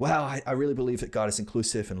 Or, well, I really believe that God is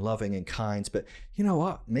inclusive and loving and kind, but you know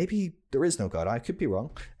what? Maybe there is no God. I could be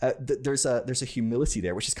wrong. There's a humility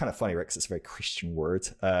there, which is kind of funny, right? Because it's a very Christian word.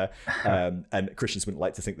 And Christians wouldn't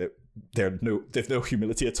like to think that there's no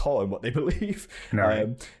humility at all in what they believe.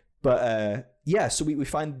 No. So we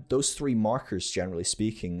find those 3 markers, generally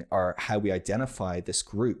speaking, are how we identify this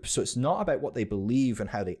group. So it's not about what they believe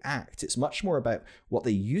and how they act. It's much more about what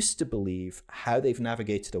they used to believe, how they've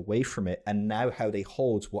navigated away from it, and now how they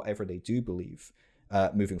hold whatever they do believe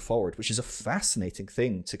moving forward, which is a fascinating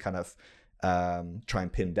thing to kind of try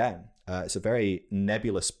and pin down. It's a very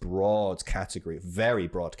nebulous, broad category, very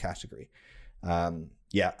broad category. And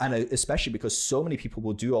especially because so many people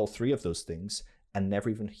will do all 3 of those things and never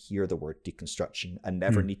even hear the word deconstruction and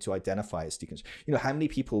never need to identify as deconstruction. You know, how many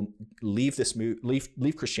people leave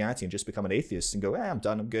Christianity and just become an atheist and go, I'm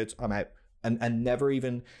done, I'm good, I'm out, and never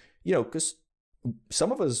even, you know, because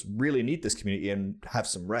some of us really need this community and have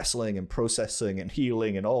some wrestling and processing and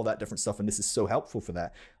healing and all that different stuff, and this is so helpful for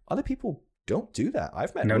that. Other people don't do that.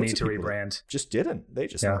 I've met no need to rebrand. Just didn't. They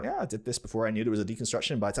just thought, I did this before I knew there was a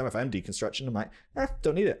deconstruction. By the time I found deconstruction, I'm like,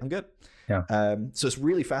 don't need it. I'm good. Yeah. So it's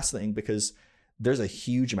really fascinating because there's a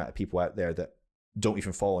huge amount of people out there that don't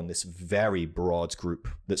even fall in this very broad group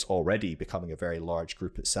that's already becoming a very large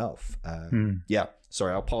group itself. Yeah.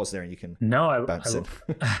 Sorry, I'll pause there and you can bounce in.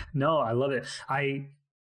 No, I love it. I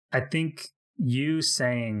think you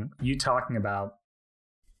talking about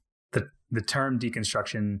the term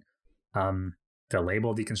deconstruction, the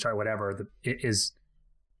label deconstruct, whatever, it is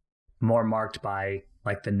more marked by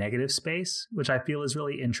like the negative space, which I feel is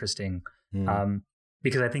really interesting.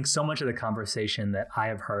 Because I think so much of the conversation that I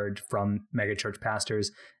have heard from megachurch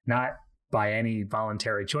pastors, not by any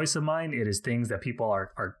voluntary choice of mine, it is things that people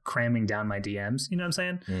are cramming down my DMs. You know what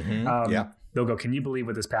I'm saying? They'll go, can you believe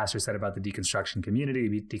what this pastor said about the deconstruction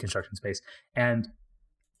community, deconstruction space? And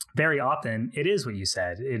very often it is what you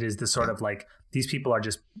said. It is the sort of like, these people are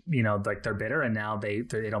just, you know, like they're bitter and now they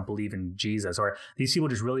don't believe in Jesus, or these people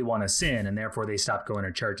just really want to sin and therefore they stop going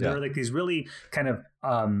to church. They're like these really kind of,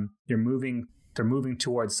 they're moving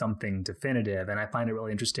towards something definitive. And I find it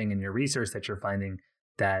really interesting in your research that you're finding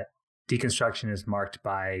that deconstruction is marked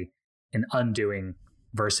by an undoing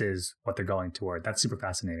versus what they're going toward. That's super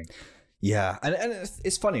fascinating. Yeah. And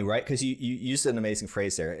it's funny, right? Because you used an amazing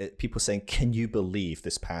phrase there. People saying, can you believe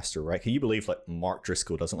this pastor, right? Can you believe like Mark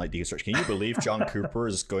Driscoll doesn't like deconstruction? Can you believe John Cooper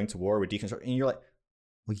is going to war with deconstruction? And you're like,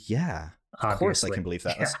 well, yeah. Of course I can believe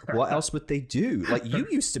that. Yeah. What else would they do? Like, you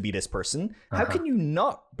used to be this person. How can you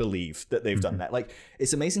not believe that they've done that? Like,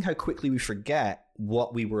 it's amazing how quickly we forget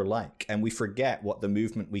what we were like, and we forget what the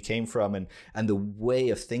movement we came from and the way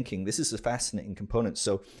of thinking. This is a fascinating component.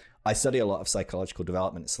 So I study a lot of psychological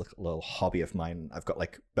development. It's like a little hobby of mine. I've got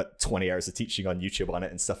like about 20 hours of teaching on YouTube on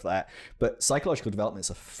it and stuff like that. But psychological development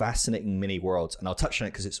is a fascinating mini world. And I'll touch on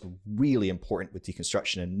it because it's really important with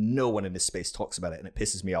deconstruction, and no one in this space talks about it. And it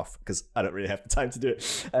pisses me off because I don't really have the time to do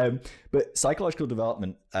it. But psychological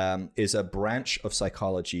development is a branch of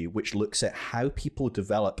psychology which looks at how people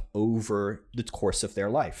develop over the course of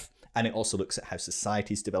their life. And it also looks at how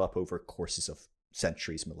societies develop over courses of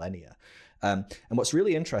centuries, millennia. And what's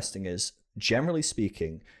really interesting is, generally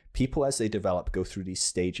speaking, people as they develop go through these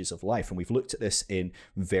stages of life. And we've looked at this in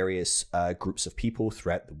various groups of people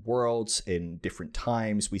throughout the world in different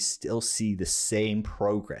times. We still see the same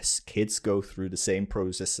progress. Kids go through the same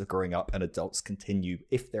process of growing up, and adults continue,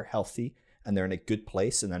 if they're healthy and they're in a good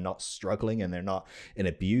place and they're not struggling and they're not in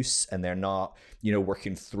abuse and they're not, you know,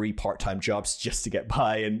 working 3 part-time jobs just to get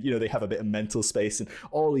by, and, you know, they have a bit of mental space and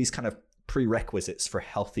all these kind of prerequisites for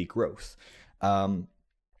healthy growth.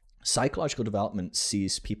 Psychological development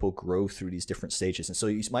sees people grow through these different stages. And so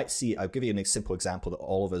you might see, I'll give you a simple example that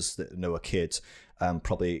all of us that know a kid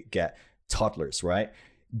probably get: toddlers, right?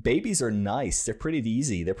 Babies are nice. They're pretty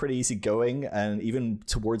easy. They're pretty easy going. And even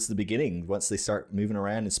towards the beginning, once they start moving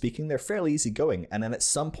around and speaking, they're fairly easy going. And then at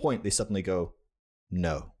some point they suddenly go,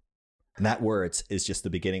 no. And that word is just the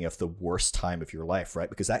beginning of the worst time of your life, right?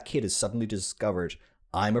 Because that kid has suddenly discovered,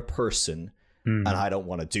 I'm a person and I don't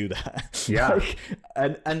want to do that. Yeah.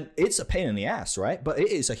 and it's a pain in the ass, right? But it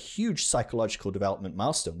is a huge psychological development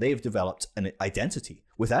milestone. They've developed an identity.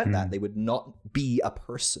 Without that, they would not be a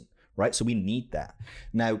person, right? So we need that.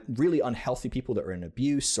 Now, really unhealthy people that are in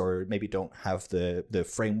abuse or maybe don't have the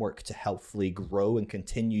framework to healthily grow and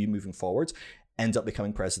continue moving forward end up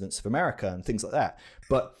becoming presidents of America and things like that.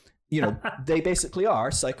 But, you know, they basically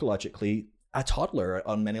are psychologically a toddler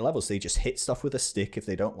on many levels. They just hit stuff with a stick if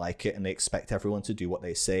they don't like it, and they expect everyone to do what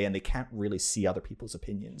they say, and they can't really see other people's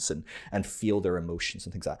opinions and feel their emotions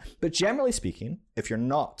and things like that. But generally speaking, if you're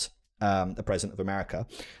not the president of America,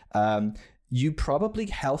 you probably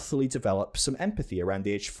healthily develop some empathy around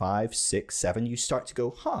the age 5, 6, 7. You start to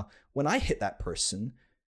go, when I hit that person,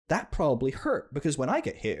 that probably hurt, because when I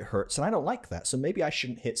get hit, it hurts, and I don't like that. So maybe I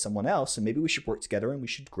shouldn't hit someone else, and maybe we should work together and we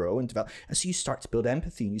should grow and develop. And so you start to build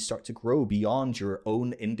empathy, and you start to grow beyond your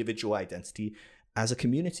own individual identity as a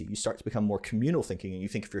community. You start to become more communal thinking, and you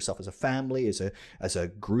think of yourself as a family, as a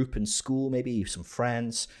group in school, maybe some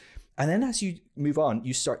friends. And then as you move on,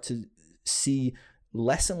 you start to see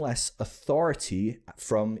less and less authority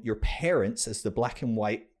from your parents as the black and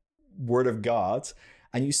white word of God.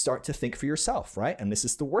 And you start to think for yourself, right? And this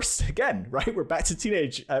is the worst again, right? We're back to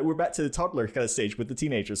the toddler kind of stage with the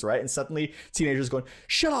teenagers, right? And suddenly teenagers going,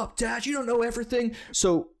 shut up, dad, you don't know everything.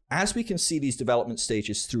 So as we can see these development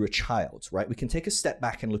stages through a child, right, we can take a step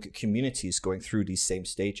back and look at communities going through these same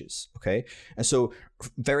stages, okay? And so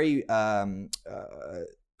very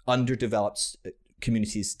underdeveloped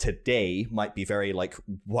communities today might be very like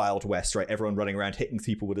Wild West, right? Everyone running around hitting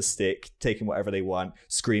people with a stick, taking whatever they want,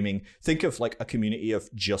 screaming. Think of like a community of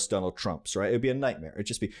just Donald Trumps, right? It would be a nightmare. It'd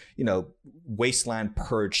just be, wasteland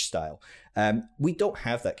purge style. We don't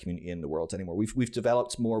have that community in the world anymore. We've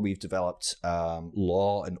developed more. We've developed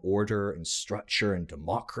law and order and structure and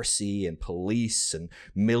democracy and police and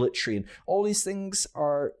military, and all these things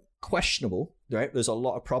are questionable, right? There's a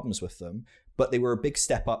lot of problems with them. But they were a big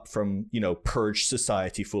step up from, purge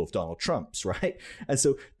society full of Donald Trumps, right? And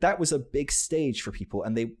so that was a big stage for people.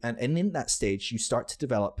 And in that stage, you start to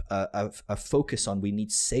develop a focus on we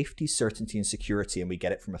need safety, certainty, and security, and we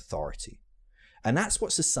get it from authority. And that's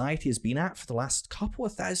what society has been at for the last couple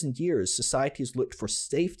of thousand years. Society has looked for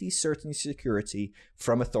safety, certainty, security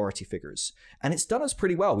from authority figures. And it's done us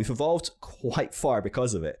pretty well. We've evolved quite far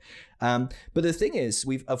because of it. But the thing is,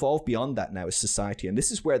 we've evolved beyond that now as society. And this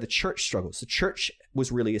is where the church struggles. The church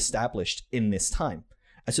was really established in this time.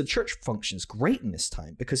 And so the church functions great in this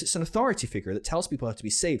time because it's an authority figure that tells people how to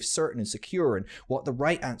be safe, certain, and secure, and what the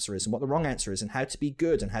right answer is and what the wrong answer is, and how to be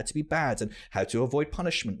good and how to be bad, and how to avoid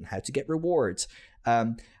punishment and how to get rewards.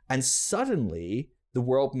 And suddenly the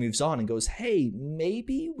world moves on and goes, hey,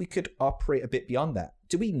 maybe we could operate a bit beyond that.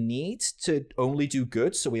 Do we need to only do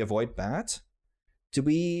good so we avoid bad? Do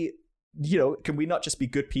we, can we not just be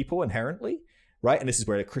good people inherently? Right? And this is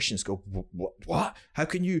where the Christians go, what? How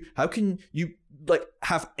can you like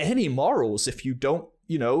have any morals if you don't,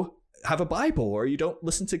 have a Bible or you don't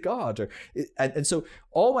listen to God? And so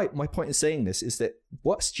all my point in saying this is that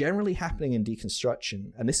what's generally happening in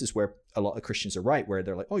deconstruction, and this is where a lot of Christians are right, where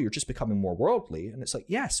they're like, oh, you're just becoming more worldly. And it's like,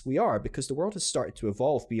 yes, we are, because the world has started to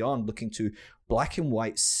evolve beyond looking to black and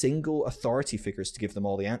white single authority figures to give them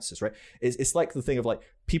all the answers, right? It's like the thing of like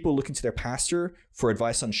people looking to their pastor for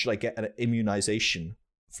advice on, should I get an immunization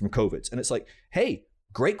from COVID? And it's like, hey,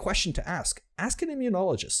 great question to ask. Ask an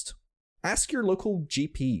immunologist. Ask your local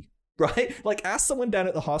GP. Right? Like ask someone down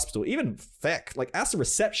at the hospital, even like ask the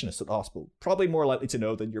receptionist at the hospital, probably more likely to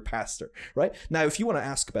know than your pastor, right? Now, if you want to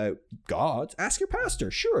ask about God, ask your pastor.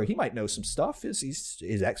 Sure, he might know some stuff. His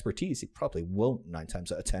expertise, he probably won't 9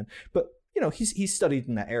 times out of 10, but he's studied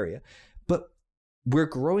in that area. But we're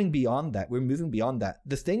growing beyond that. We're moving beyond that.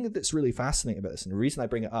 The thing that's really fascinating about this, and the reason I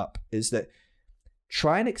bring it up, is that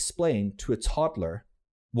try and explain to a toddler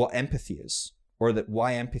what empathy is, or that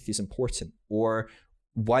why empathy is important, or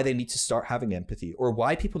why they need to start having empathy, or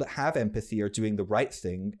why people that have empathy are doing the right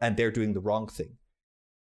thing and they're doing the wrong thing.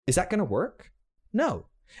 Is that going to work? No.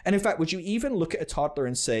 And in fact, would you even look at a toddler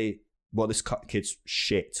and say, well, this kid's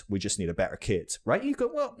shit, we just need a better kid, right? You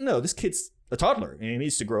go, well, no, this kid's a toddler and he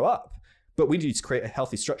needs to grow up, but we need to create a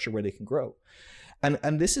healthy structure where they can grow.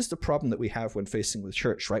 And this is the problem that we have when facing with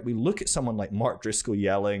church, right? We look at someone like Mark Driscoll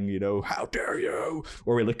yelling, how dare you?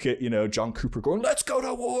 Or we look at, John Cooper going, let's go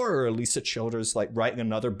to war. Or Lisa Childers like writing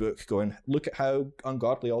another book going, look at how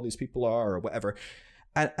ungodly all these people are, or whatever.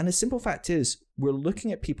 And the simple fact is, we're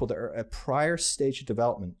looking at people that are at a prior stage of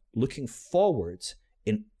development, looking forward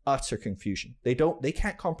in utter confusion. They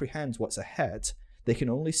can't comprehend what's ahead. They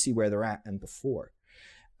can only see where they're at and before.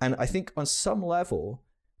 And I think on some level,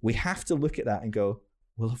 we have to look at that and go,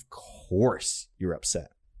 well, of course you're upset.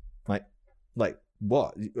 Like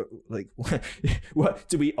what? Like, what?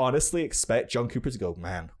 Do we honestly expect John Cooper to go,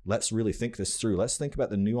 man, let's really think this through. Let's think about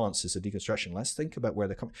the nuances of deconstruction. Let's think about where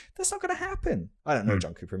they're coming. That's not going to happen. I don't know,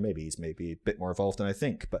 John Cooper. Maybe he's a bit more evolved than I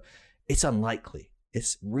think, but it's unlikely.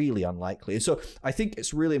 It's really unlikely. And so I think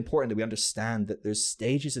it's really important that we understand that there's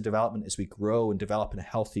stages of development as we grow and develop in a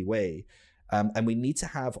healthy way. And we need to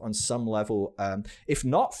have on some level, if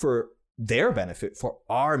not for their benefit, for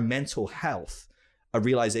our mental health, a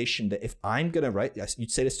realization that if I'm going to,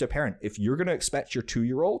 you'd say this to a parent, if you're going to expect your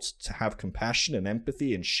 2-year-old to have compassion and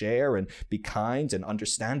empathy and share and be kind and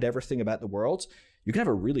understand everything about the world, you're going to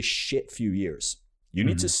have a really shit few years. You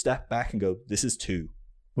need to step back and go, this is 2.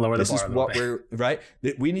 Lower the bar. This is what we're, right?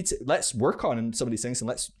 We need to, let's work on some of these things and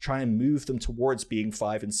let's try and move them towards being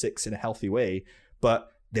 5 and 6 in a healthy way. But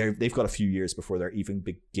they've got a few years before they're even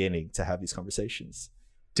beginning to have these conversations.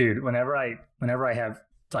 Dude, whenever I have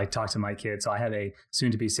like talk to my kids, so I have a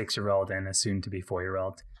soon to be 6-year-old and a soon to be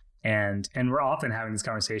 4-year-old, and we're often having these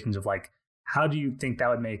conversations of like, how do you think that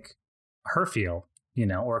would make her feel?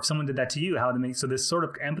 Or if someone did that to you, how would it make, so this sort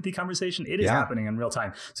of empathy conversation, it is happening in real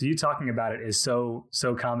time. So you talking about it is so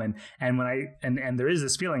common. And when and there is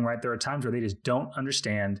this feeling, right? There are times where they just don't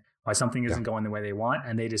understand why something isn't going the way they want.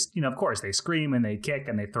 And they just, of course they scream and they kick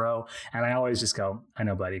and they throw. And I always just go, I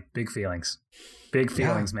know, buddy, big feelings,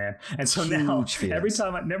 man. And so now every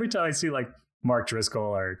time I see like Mark Driscoll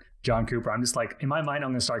or John Cooper, I'm just like, in my mind,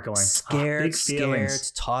 I'm going to start going, scared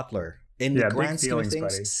toddler. In the grand scheme of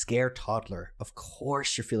things, buddy. Scared toddler. Of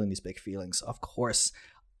course you're feeling these big feelings. Of course.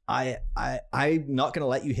 I'm not going to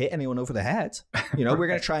let you hit anyone over the head. We're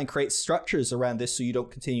going to try and create structures around this so you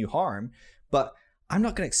don't continue harm. But I'm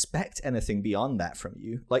not going to expect anything beyond that from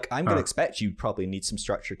you. Like, I'm going to expect you probably need some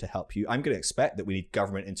structure to help you. I'm going to expect that we need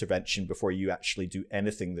government intervention before you actually do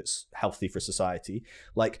anything that's healthy for society.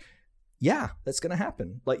 Like, yeah, that's going to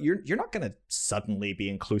happen. Like, you're not going to suddenly be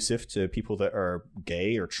inclusive to people that are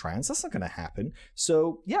gay or trans. That's not going to happen.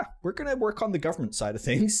 So, yeah, we're going to work on the government side of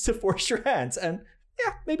things to force your hands. And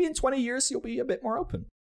yeah, maybe in 20 years, you'll be a bit more open.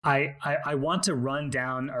 I want to run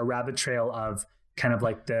down a rabbit trail of kind of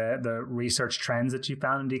like the research trends that you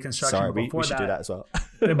found in deconstruction. Sorry, we should do that as well.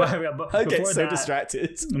 I get so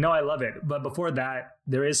distracted. No, I love it. But before that,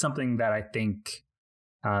 there is something that I think,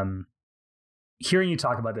 hearing you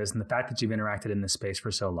talk about this and the fact that you've interacted in this space for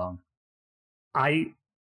so long, I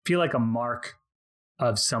feel like a mark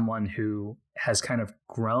of someone who has kind of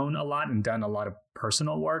grown a lot and done a lot of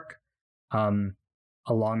personal work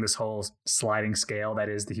along this whole sliding scale that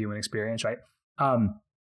is the human experience, right?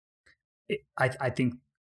 I think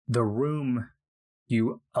the room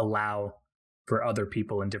you allow for other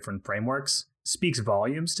people in different frameworks speaks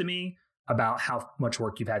volumes to me about how much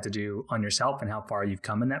work you've had to do on yourself and how far you've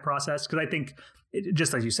come in that process. Because I think,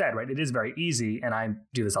 just as you said, right, it is very easy, and I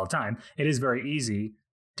do this all the time, it is very easy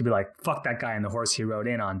to be like, fuck that guy and the horse he rode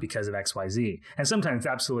in on because of XYZ. And sometimes it's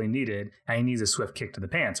absolutely needed, and he needs a swift kick to the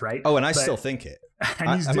pants, right? Oh, and I still think it. And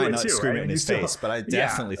I might not too, scream right? it in his face, but I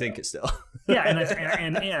definitely think it still. Yeah,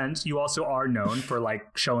 and you also are known for like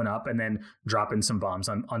showing up and then dropping some bombs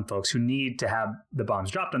on folks who need to have the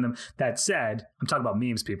bombs dropped on them. That said, I'm talking about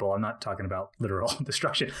memes, people. I'm not talking about literal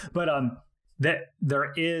destruction. But that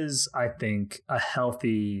there is, I think, a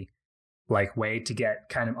healthy like way to get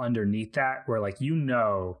kind of underneath that, where like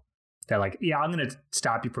that like, yeah, I'm gonna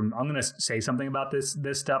stop you from, I'm gonna say something about this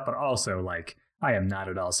stuff, but also like, I am not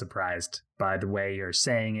at all surprised by the way you're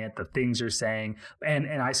saying it, the things you're saying. And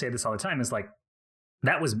I say this all the time, is like,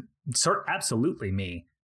 that was absolutely me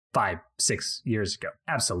 5-6 years ago.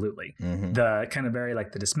 Absolutely. Mm-hmm. The kind of very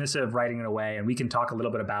like the dismissive, writing it away. And we can talk a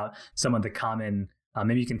little bit about some of the common,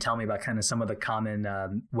 maybe you can tell me about kind of some of the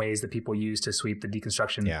common ways that people use to sweep the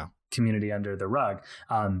deconstruction community under the rug.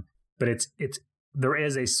 But there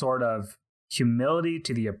is a sort of humility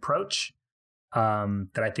to the approach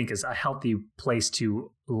that I think is a healthy place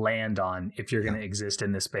to land on if you're going to exist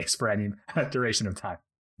in this space for any duration of time.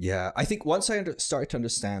 Yeah, I think once I started to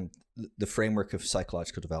understand the framework of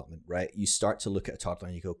psychological development, right, you start to look at a toddler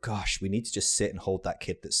and you go, gosh, we need to just sit and hold that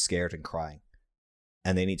kid that's scared and crying.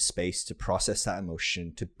 And they need space to process that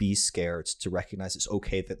emotion, to be scared, to recognize it's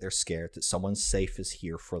okay that they're scared, that someone safe is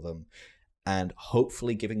here for them. And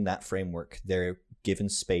hopefully giving that framework, they're given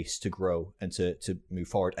space to grow and to move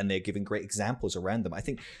forward. And they're given great examples around them. I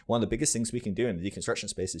think one of the biggest things we can do in the deconstruction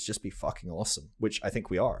space is just be fucking awesome, which I think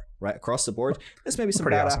we are, right? Across the board. There's maybe some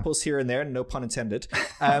bad apples here and there, no pun intended.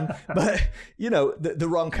 But, the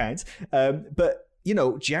wrong kind. But,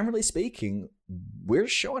 generally speaking, we're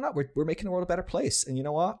showing up. We're making the world a better place. And you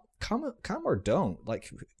know what? Come or don't.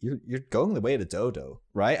 Like, you're going the way of the dodo,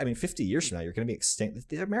 right? I mean, 50 years from now, you're going to be extinct.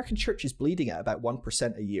 The American church is bleeding at about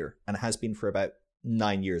 1% a year, and it has been for about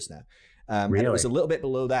 9 years now. Really? And it was a little bit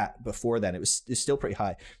below that before then. It's still pretty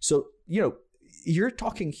high. So, you're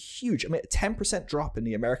talking huge. I mean, a 10% drop in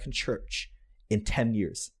the American church in 10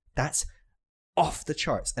 years. That's off the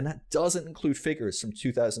charts. And that doesn't include figures from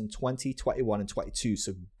 2020, 21, and 22.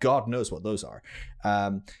 So God knows what those are.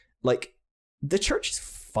 The church is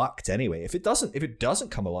fucked anyway. If it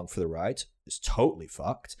doesn't come along for the ride, it's totally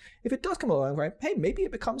fucked. If it does come along, right, hey, maybe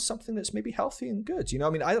it becomes something that's maybe healthy and good. I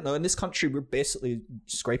mean, I don't know. In this country, we're basically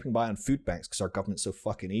scraping by on food banks because our government's so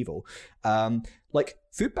fucking evil.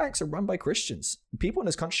 Food banks are run by Christians. People in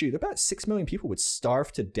this country, about 6 million people would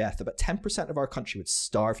starve to death. About 10% of our country would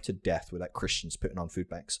starve to death without Christians putting on food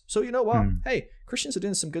banks. So you know what? Hey, Christians are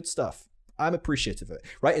doing some good stuff. I'm appreciative of it,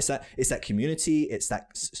 right? It's that community, it's that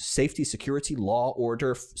safety, security, law,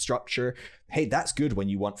 order, structure. Hey, that's good when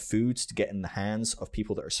you want foods to get in the hands of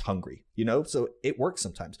people that are hungry, So it works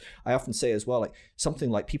sometimes. I often say as well, like something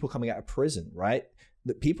like people coming out of prison, right?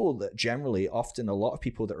 The people that generally, often a lot of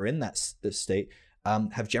people that are in this state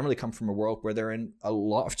have generally come from a world where they're in a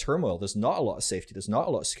lot of turmoil. There's not a lot of safety. There's not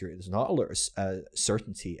a lot of security. There's not a lot of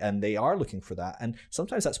certainty. And they are looking for that. And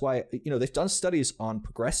sometimes that's why, they've done studies on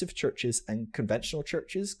progressive churches and conventional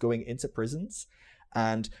churches going into prisons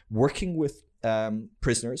and working with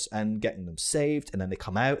prisoners and getting them saved, and then they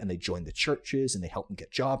come out and they join the churches and they help them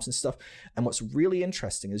get jobs and stuff. And what's really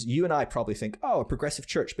interesting is you and I probably think, oh, a progressive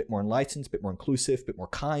church, a bit more enlightened, a bit more inclusive, a bit more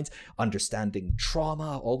kind, understanding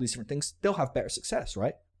trauma, all these different things, they'll have better success,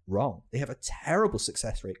 right? Wrong. They have a terrible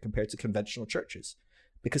success rate compared to conventional churches,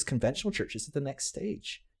 because conventional churches are the next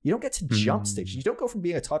stage. You don't get to jump stages. You don't go from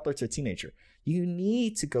being a toddler to a teenager. You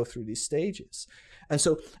need to go through these stages. And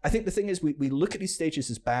so I think the thing is we look at these stages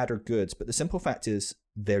as bad or good, but the simple fact is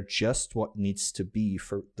they're just what needs to be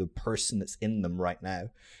for the person that's in them right now.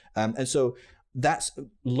 And so that's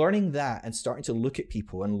learning that and starting to look at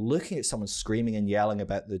people and looking at someone screaming and yelling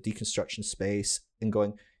about the deconstruction space and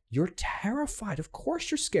going, you're terrified. Of course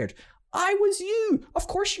you're scared. I was you. Of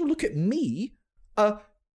course you look at me, a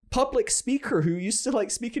public speaker who used to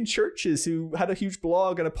speak in churches, who had a huge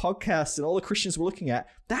blog and a podcast and all the Christians were looking at.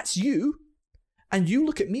 That's you. And you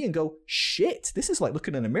look at me and go, shit, this is like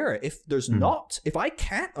looking in a mirror. If there's not, if I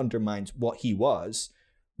can't undermine what he was,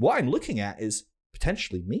 what I'm looking at is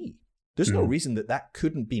potentially me. There's no reason that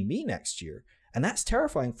couldn't be me next year. And that's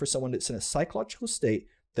terrifying for someone that's in a psychological state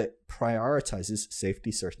that prioritizes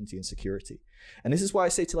safety, certainty, and security. And this is why I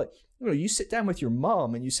say to you sit down with your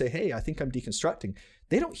mom and you say, hey, I think I'm deconstructing.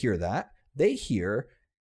 They don't hear that. They hear,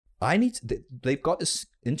 they've got this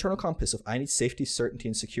internal compass of I need safety, certainty,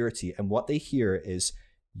 and security. And what they hear is,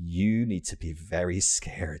 you need to be very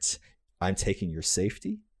scared. I'm taking your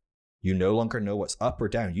safety. You no longer know what's up or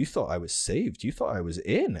down. You thought I was saved. You thought I was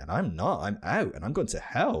in, and I'm not. I'm out, and I'm going to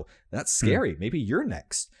hell. That's scary. Maybe you're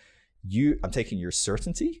next. I'm taking your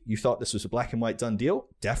certainty. You thought this was a black and white done deal.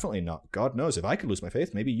 Definitely not. God knows, if I could lose my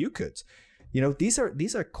faith, maybe you could. These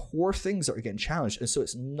are core things that are getting challenged. And so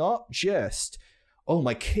it's not just, oh,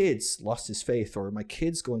 my kid's lost his faith, or my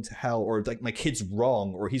kid's going to hell, or my kid's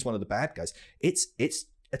wrong, or he's one of the bad guys. It's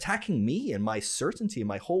attacking me and my certainty and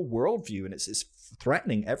my whole worldview, and it's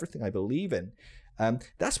threatening everything I believe in.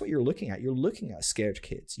 That's what you're looking at. You're looking at scared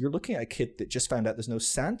kids. You're looking at a kid that just found out there's no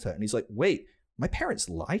Santa, and he's like, wait, my parents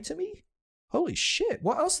lie to me? Holy shit,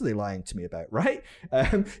 what else are they lying to me about, right?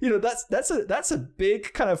 That's a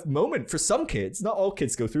big kind of moment for some kids. Not all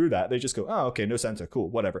kids go through that. They just go, oh, okay, no Santa, cool,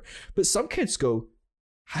 whatever. But some kids go,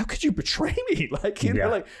 how could you betray me?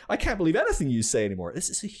 I can't believe anything you say anymore. This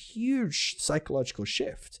is a huge psychological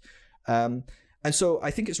shift. And so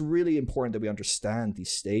I think it's really important that we understand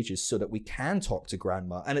these stages so that we can talk to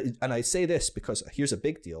grandma. And I say this because here's a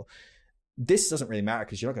big deal. This doesn't really matter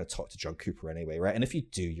because you're not going to talk to John Cooper anyway, right? And if you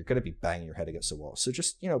do, you're going to be banging your head against the wall. So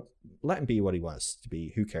just, let him be what he wants to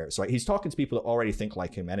be. Who cares, right? He's talking to people that already think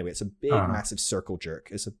like him anyway. It's a big, massive circle jerk.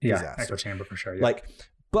 It's a disaster. Echo chamber for sure. Yeah.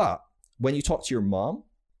 But when you talk to your mom,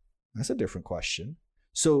 that's a different question.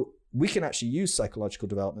 So we can actually use psychological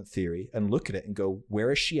development theory and look at it and go,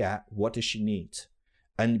 where is she at? What does she need?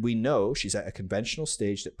 And we know she's at a conventional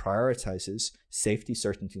stage that prioritizes safety,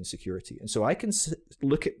 certainty, and security. And so I can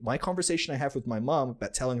look at my conversation I have with my mom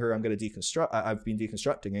about telling her I'm going to deconstruct, I've been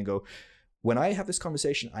deconstructing, and go, when I have this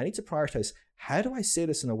conversation, I need to prioritize, how do I say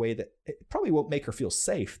this in a way that it probably won't make her feel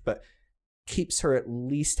safe, but keeps her at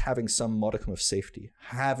least having some modicum of safety,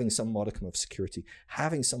 having some modicum of security,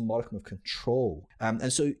 having some modicum of control.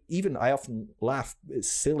 And so even I often laugh,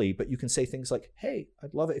 it's silly, but you can say things like, hey,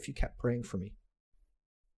 I'd love it if you kept praying for me.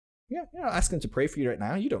 Yeah, you're not asking them to pray for you right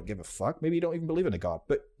now. You don't give a fuck. Maybe you don't even believe in a God,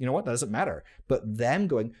 but you know what? That doesn't matter. But them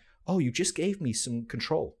going, oh, you just gave me some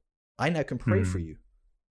control. I now can pray for you.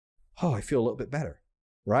 Oh, I feel a little bit better,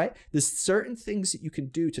 right? There's certain things that you can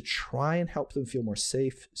do to try and help them feel more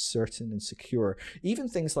safe, certain, and secure. Even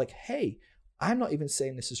things like, hey, I'm not even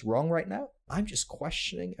saying this is wrong right now. I'm just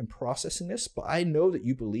questioning and processing this, but I know that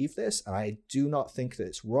you believe this, and I do not think that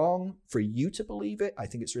it's wrong for you to believe it. I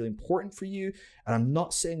think it's really important for you, and I'm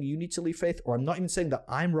not saying you need to leave faith, or I'm not even saying that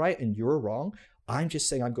I'm right and you're wrong. I'm just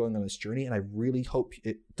saying I'm going on this journey, and I really hope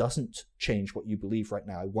it doesn't change what you believe right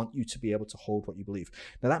now. I want you to be able to hold what you believe.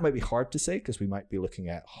 Now, that might be hard to say because we might be looking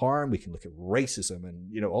at harm. We can look at racism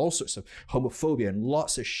and, all sorts of homophobia and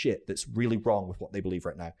lots of shit that's really wrong with what they believe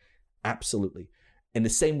right now. Absolutely. In the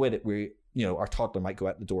same way that our toddler might go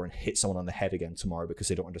out the door and hit someone on the head again tomorrow because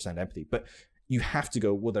they don't understand empathy. But you have to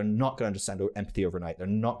go, well, they're not going to understand empathy overnight. They're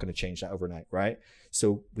not going to change that overnight, right?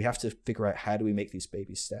 So we have to figure out, how do we make these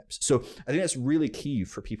baby steps? So I think that's really key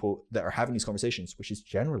for people that are having these conversations, which is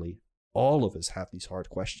generally all of us have these hard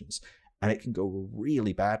questions, and it can go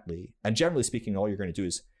really badly. And generally speaking, all you're going to do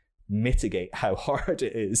is mitigate how hard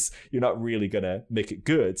it is, you're not really going to make it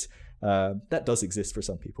good. That does exist for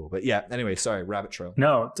some people. But yeah, anyway, sorry, rabbit trail.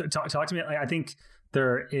 No, talk to me. I think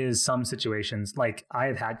there is some situations, like I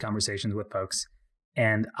have had conversations with folks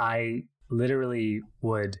and I literally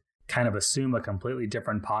would kind of assume a completely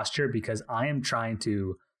different posture because I am trying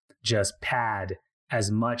to just pad as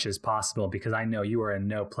much as possible because I know you are in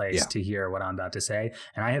no place to hear what I'm about to say.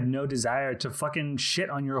 And I have no desire to fucking shit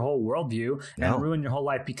on your whole worldview and ruin your whole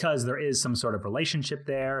life because there is some sort of relationship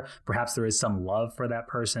there. Perhaps there is some love for that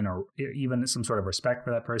person or even some sort of respect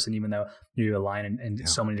for that person, even though you align in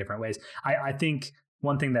so many different ways. I think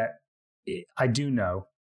one thing that I do know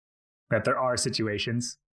that there are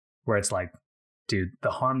situations where it's like, dude,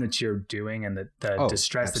 the harm that you're doing and the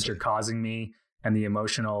distress that you're causing me and the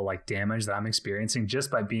emotional like damage that I'm experiencing just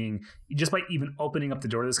by even opening up the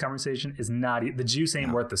door to this conversation is not, the juice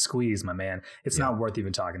ain't worth the squeeze, my man. It's not worth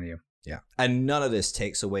even talking to you. Yeah. And none of this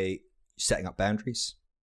takes away setting up boundaries.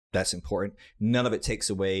 That's important. None of it takes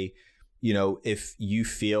away, if you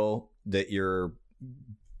feel that your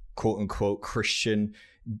quote unquote Christian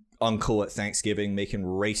uncle at Thanksgiving making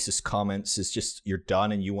racist comments is just, you're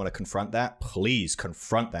done and you want to confront that, please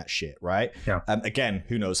confront that shit, right? Yeah. Again,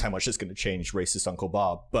 who knows how much it's going to change racist Uncle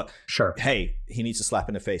Bob, but sure. Hey, he needs a slap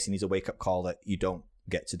in the face. He needs a wake up call that you don't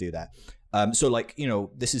get to do that. So like,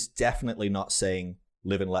 this is definitely not saying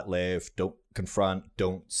live and let live, don't confront,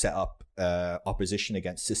 don't set up opposition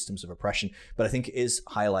against systems of oppression. But I think it is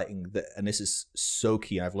highlighting that, and this is so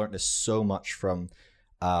key, and I've learned this so much from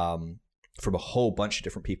a whole bunch of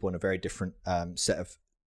different people in a very different set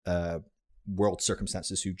of world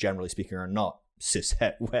circumstances who generally speaking are not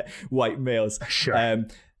cishet white males. Sure.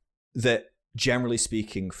 That generally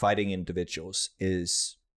speaking, fighting individuals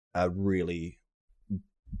is a really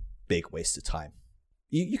big waste of time.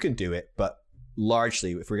 You can do it, but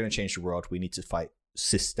largely, if we're going to change the world, we need to fight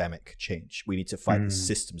systemic change. We need to fight the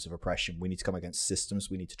systems of oppression. We need to come against systems.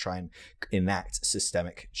 We need to try and enact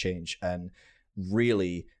systemic change. And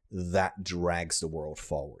really, that drags the world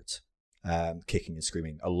forward, kicking and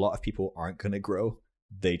screaming. A lot of people aren't going to grow.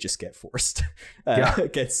 They just get forced.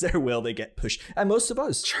 Against their will, they get pushed. And most of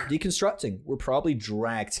us, deconstructing, we're probably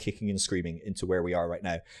dragged kicking and screaming into where we are right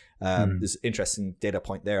now. There's an interesting data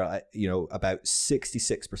point there. About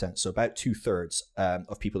 66%, so about 2/3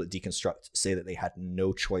 of people that deconstruct say that they had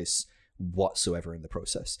no choice whatsoever in the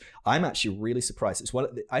process. I'm actually really surprised.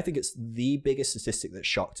 I think it's the biggest statistic that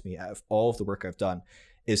shocked me out of all of the work I've done,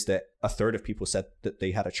 is that 1/3 of people said that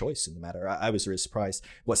they had a choice in the matter. I was really surprised.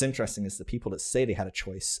 What's interesting is the people that say they had a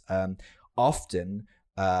choice often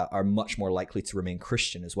are much more likely to remain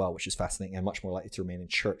Christian as well, which is fascinating, and much more likely to remain in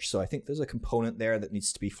church. So I think there's a component there that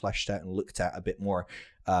needs to be fleshed out and looked at a bit more.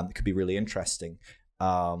 It could be really interesting.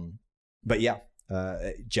 But yeah,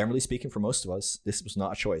 generally speaking, for most of us, this was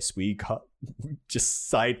not a choice. We got just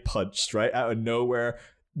side punched right out of nowhere,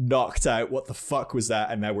 knocked out. What the fuck was that?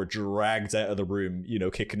 And now we're dragged out of the room,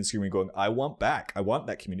 kicking and screaming, going, I want back. I want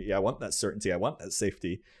that community. I want that certainty. I want that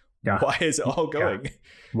safety. Yeah. Why is it all going? Yeah.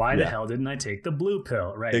 Why the hell didn't I take the blue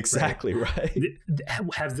pill? Right. Exactly. Right.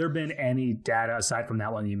 Have there been any data aside from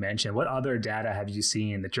that one you mentioned? What other data have you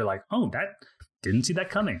seen that you're like, oh, that didn't see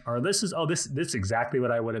that coming? Or this is exactly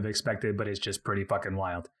what I would have expected, but it's just pretty fucking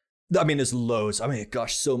wild. I mean, there's loads. I mean,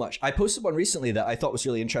 gosh, so much. I posted one recently that I thought was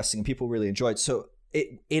really interesting and people really enjoyed. So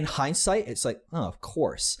in hindsight, it's like, oh, of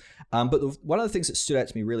course. But one of the things that stood out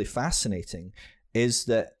to me really fascinating is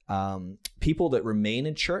that people that remain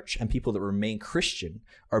in church and people that remain Christian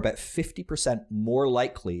are about 50% more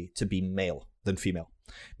likely to be male than female.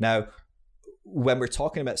 Now, when we're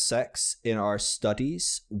talking about sex in our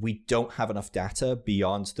studies, we don't have enough data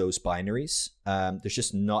beyond those binaries. There's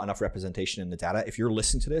just not enough representation in the data. If you're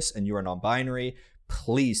listening to this and you are non-binary,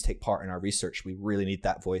 please take part in our research. We really need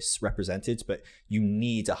that voice represented, but you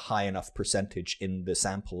need a high enough percentage in the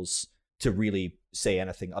samples to really say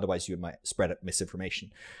anything. Otherwise, you might spread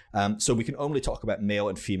misinformation. So we can only talk about male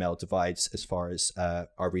and female divides as far as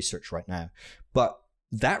our research right now. But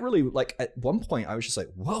that really, like, at one point, I was just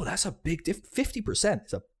like, whoa, that's a big 50%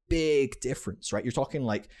 is a big difference, right? You're talking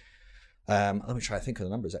like, let me try to think of the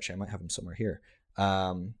numbers. Actually, I might have them somewhere here.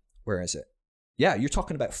 Where is it? Yeah, you're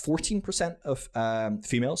talking about 14% of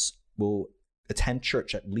females will attend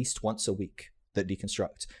church at least once a week that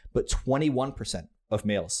deconstruct, but 21% of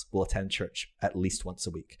males will attend church at least once a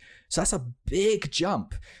week. So that's a big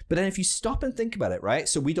jump. But then if you stop and think about it, right?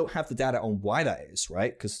 So we don't have the data on why that is,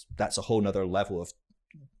 right? Because that's a whole nother level of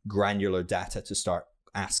granular data to start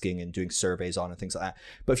asking and doing surveys on and things like that.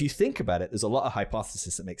 But if you think about it, there's a lot of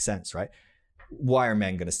hypotheses that make sense, right? why are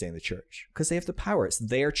men going to stay in the church? Because they have the power. It's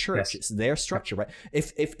their church. Yes. It's their structure, right?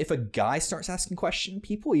 If a guy starts asking questions,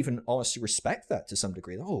 people even honestly respect that to some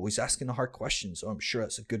degree. Oh, he's asking the hard questions. Oh, I'm sure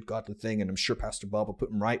that's a good godly thing, and I'm sure Pastor Bob will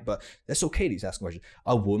put him right, but that's okay that he's asking questions.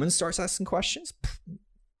 A woman starts asking questions,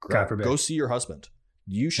 go see your husband.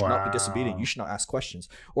 You should not be disobedient. You should not ask questions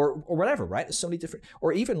or whatever, right? There's so many different,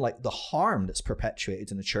 or even like the harm that's perpetuated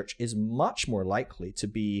in the church is much more likely to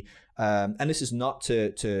be, and this is not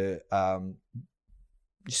to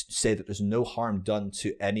just say that there's no harm done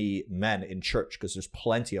to any men in church, because there's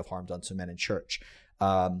plenty of harm done to men in church.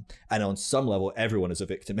 And on some level, everyone is a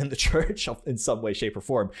victim in the church in some way, shape, or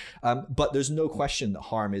form. But there's no question that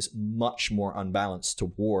harm is much more unbalanced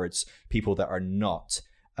towards people that are not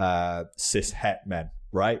cis het men,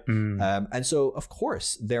 right? And so of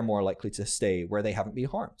course they're more likely to stay where they haven't been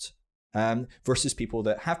harmed, versus people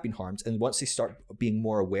that have been harmed, and once they start being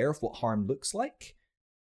more aware of what harm looks like,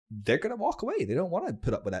 they're going to walk away. They don't want to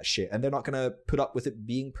put up with that shit, and they're not going to put up with it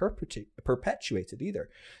being perpetuated either.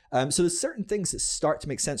 So there's certain things that start to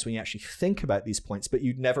make sense when you actually think about these points, but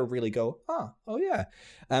you'd never really go, oh yeah.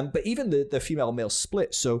 But even the female male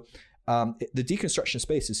split, so the deconstruction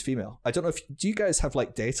space is female. I don't know do you guys have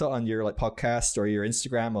like data on your like podcast or your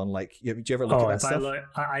Instagram on like, do you ever look at that stuff?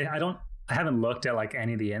 I haven't looked at like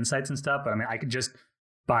any of the insights and stuff, but I mean, I could just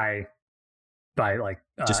by like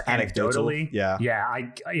just anecdotally.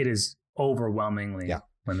 It is overwhelmingly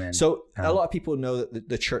women. So a lot of people know that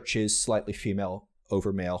the church is slightly female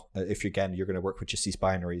over male. If you're going to work with just these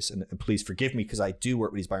binaries, and please forgive me because I do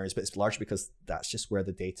work with these binaries, but it's largely because that's just where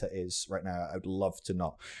the data is right now. I would love to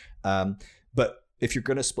not. But if you're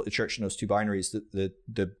going to split the church in those two binaries,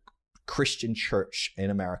 the Christian church in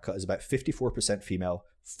America is about 54% female,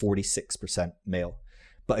 46% male.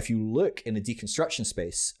 But if you look in the deconstruction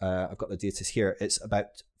space, I've got the data here, it's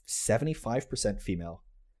about 75% female,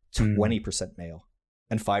 20% male,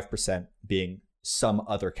 and 5% being some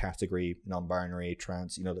other category, non-binary,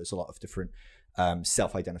 trans. There's a lot of different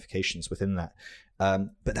self-identifications within that.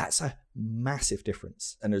 But that's a massive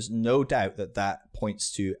difference. And there's no doubt that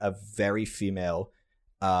points to a very female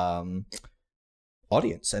audience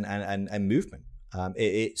and movement.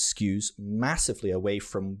 It skews massively away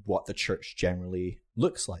from what the church generally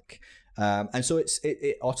looks like. And so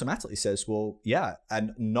it automatically says, well, yeah,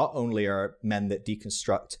 and not only are men that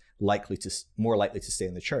deconstruct more likely to stay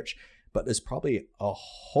in the church, but there's probably a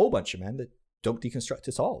whole bunch of men that don't deconstruct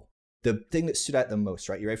at all. The thing that stood out the most,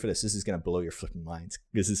 right? You ready for this? This is going to blow your flipping mind.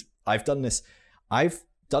 I've done this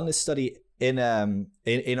study in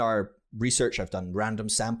our research. I've done random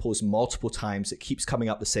samples multiple times. It keeps coming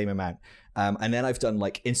up the same amount. And then I've done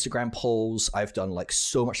like Instagram polls. I've done like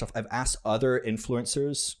so much stuff. I've asked other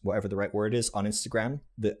influencers, whatever the right word is, on Instagram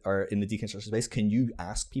that are in the deconstruction space, can you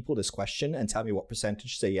ask people this question and tell me what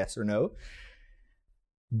percentage say yes or no?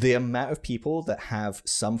 The amount of people that have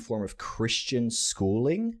some form of Christian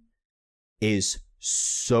schooling is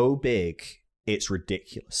so big, it's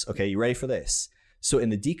ridiculous. Okay, you ready for this? So in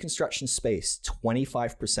the deconstruction space,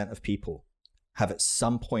 25% of people have at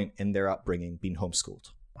some point in their upbringing been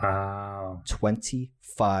homeschooled. Wow. 25%.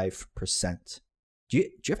 Do you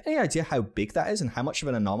have any idea how big that is and how much of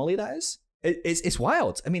an anomaly that is? It's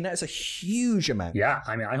wild. I mean, that is a huge amount. Yeah,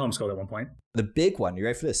 I mean, I homeschooled at one point. The big one, you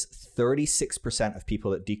ready for this? 36% of people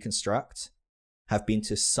that deconstruct have been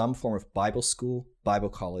to some form of Bible school, Bible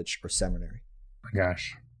college, or seminary. Oh my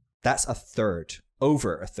gosh. That's a third,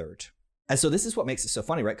 over a third. And so this is what makes it so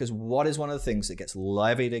funny, right? Because what is one of the things that gets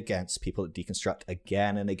levied against people that deconstruct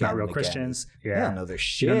again and again? Not real and Christians. Again? Yeah. They don't know their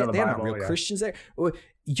shit. They're not real Christians there.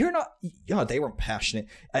 You're not, they weren't passionate.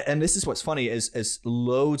 And this is what's funny is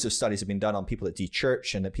loads of studies have been done on people that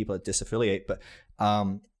de-church and the people that disaffiliate. But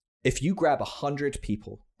if you grab 100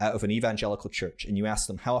 people out of an evangelical church and you ask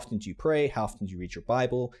them, how often do you pray? How often do you read your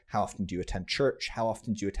Bible? How often do you attend church? How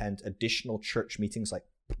often do you attend additional church meetings like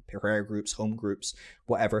prayer groups, home groups,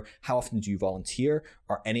 whatever? How often do you volunteer?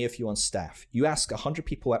 Are any of you on staff? You ask 100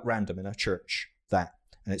 people at random in a church that,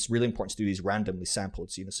 and it's really important to do these randomly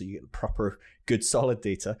sampled, so you get proper, good, solid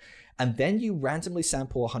data. And then you randomly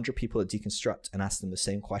sample 100 people at deconstruct and ask them the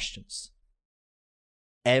same questions.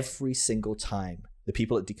 Every single time, the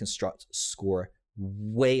people at deconstruct score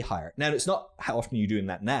way higher. Now, it's not how often are you doing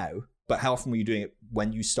that now, but how often were you doing it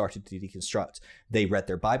when you started to deconstruct? They read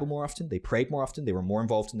their Bible more often. They prayed more often. They were more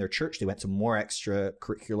involved in their church. They went to more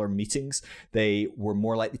extracurricular meetings. They were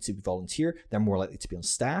more likely to volunteer. They're more likely to be on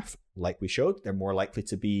staff, like we showed. They're more likely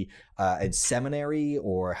to be in seminary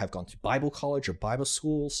or have gone to Bible college or Bible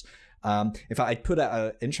schools. In fact, I put out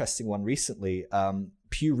an interesting one recently.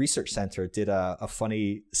 Pew Research Center did a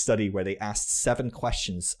funny study where they asked 7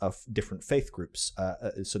 questions of different faith groups.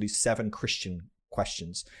 So these 7 Christian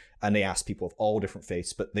questions, and they asked people of all different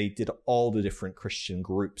faiths, but they did all the different Christian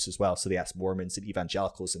groups as well. So they asked Mormons and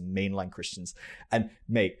evangelicals and mainline Christians. And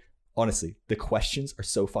mate, honestly, the questions are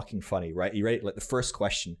so fucking funny, right? You ready? Like the first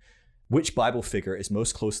question: which Bible figure is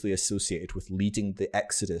most closely associated with leading the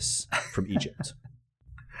Exodus from Egypt?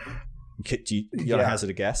 Do you want to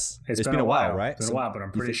hazard a guess? It's been a while, right? It's been a while, but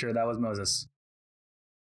I'm pretty sure that was Moses.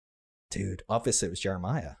 Dude, obviously it was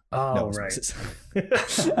Jeremiah. Oh, no, right.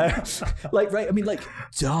 Right? I mean, like,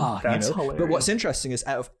 duh, That's you know? hilarious. But what's interesting is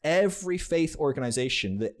out of every faith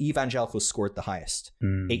organization, the evangelicals scored the highest.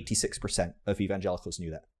 86% of evangelicals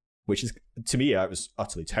knew that, which is, to me, I was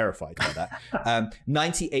utterly terrified by that.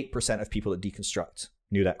 98% of people that deconstruct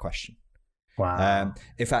knew that question. Wow.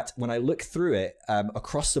 In fact, when I look through it,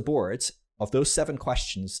 across the board, of those 7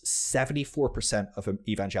 questions, 74% of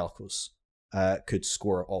evangelicals could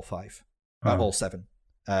score all 5, all 7.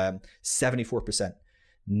 74%.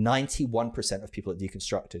 91% of people that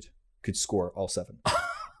deconstructed could score all 7.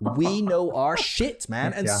 We know our shit,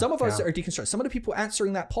 man. And some of us that are deconstructed, some of the people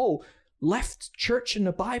answering that poll left church and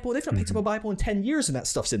the Bible. They've not picked up a Bible in 10 years and that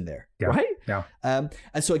stuff's in there, right? Yeah.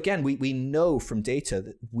 And so again, we know from data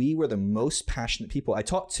that we were the most passionate people. I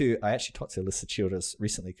actually talked to Alyssa Childers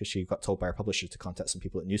recently because she got told by our publisher to contact some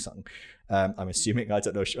people that knew something. I'm assuming, I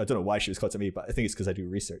don't know why she was contacting me, but I think it's because I do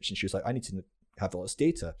research. And she was like, I need to have all this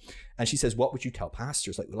data. And she says, what would you tell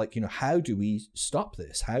pastors? Like, you know, how do we stop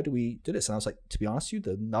this? How do we do this? And I was like, to be honest with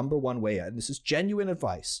you, the number one way, and this is genuine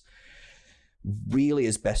advice, really,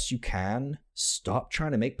 as best you can, stop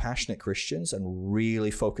trying to make passionate Christians and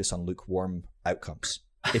really focus on lukewarm outcomes.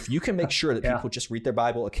 If you can make sure that people just read their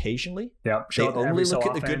Bible occasionally, they only look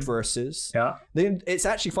at the good verses, then it's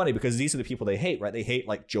actually funny because these are the people they hate, right? They hate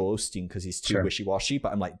like Joel Osteen because he's too wishy-washy,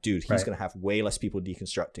 but I'm like, dude, he's going to have way less people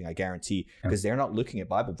deconstructing, I guarantee, because they're not looking at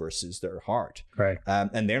Bible verses that are hard. Right.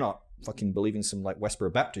 And they're not fucking believing some like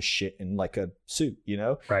Westboro Baptist shit in like a suit, you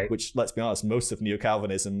know? Right. Which, let's be honest, most of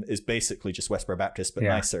Neo-Calvinism is basically just Westboro Baptist, but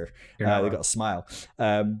nicer. They've got a smile.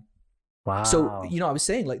 Wow. So, you know, I was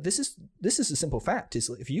saying, like, this is a simple fact, is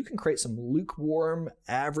if you can create some lukewarm,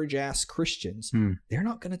 average ass Christians, they're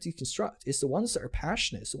not going to deconstruct. It's the ones that are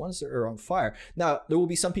passionate. It's the ones that are on fire. Now, there will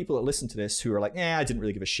be some people that listen to this who are like, I didn't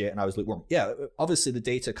really give a shit and I was lukewarm. Yeah, obviously the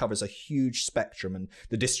data covers a huge spectrum and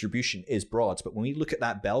the distribution is broad. But when we look at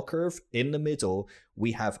that bell curve in the middle,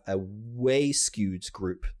 we have a way skewed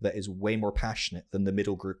group that is way more passionate than the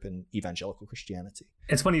middle group in evangelical Christianity.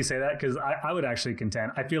 It's funny you say that because I would actually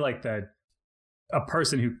contend, I feel like that a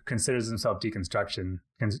person who considers himself deconstructed,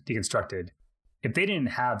 if they didn't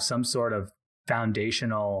have some sort of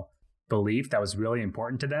foundational belief that was really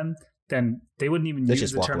important to them, then they wouldn't even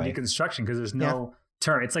use the term deconstruction because there's no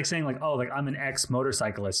term. It's like saying like, oh, like I'm an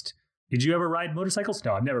ex-motorcyclist. Did you ever ride motorcycles?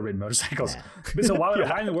 No, I've never ridden motorcycles. So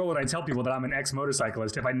why in the world would I tell people that I'm an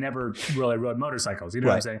ex-motorcyclist if I never really rode motorcycles? You know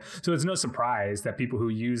what I'm saying? So it's no surprise that people who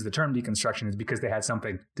use the term deconstruction is because they had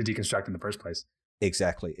something to deconstruct in the first place.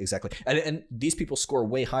 Exactly. And these people score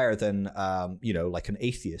way higher than, like an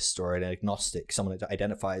atheist or an agnostic, someone that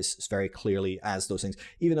identifies very clearly as those things,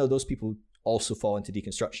 even though those people also fall into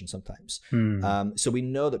deconstruction sometimes. So we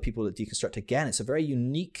know that people that deconstruct, again, it's a very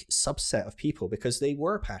unique subset of people because they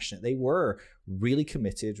were passionate. They were really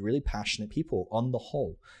committed, really passionate people on the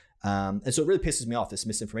whole. And so it really pisses me off, this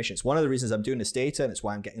misinformation. It's one of the reasons I'm doing this data, and it's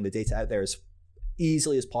why I'm getting the data out there as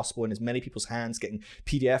easily as possible in as many people's hands, getting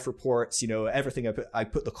PDF reports, everything. I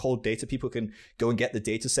put the cold data. People can go and get the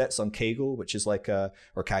data sets on Kaggle, which is like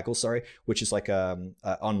Kaggle, which is like a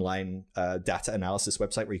online data analysis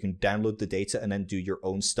website where you can download the data and then do your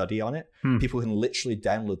own study on it. People can literally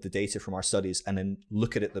download the data from our studies and then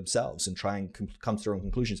look at it themselves and try and come to their own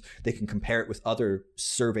conclusions. They can compare it with other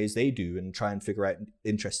surveys they do and try and figure out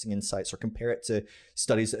interesting insights, or compare it to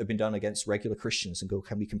studies that have been done against regular Christians and go,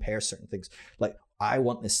 can we compare certain things? Like, I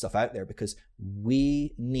want this stuff out there because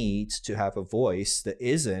we need to have a voice that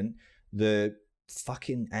isn't the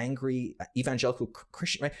fucking angry evangelical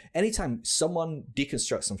Christian, right? Anytime someone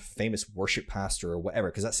deconstructs some famous worship pastor or whatever,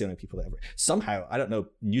 because that's the only people that ever, somehow, I don't know,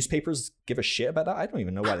 newspapers give a shit about that. I don't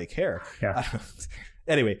even know why they care.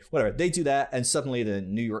 Anyway, whatever. They do that, and suddenly the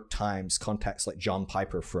New York Times contacts like John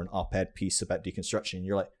Piper for an op-ed piece about deconstruction. And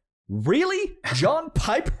you're like, really? John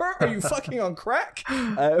Piper? Are you fucking on crack?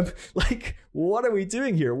 What are we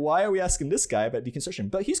doing here? Why are we asking this guy about deconstruction?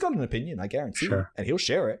 But he's got an opinion, I guarantee. And he'll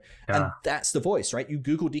share it. And that's the voice, right? You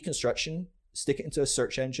Google deconstruction, stick it into a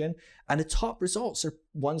search engine, and the top results are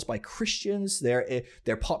ones by Christians.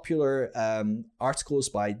 They're popular articles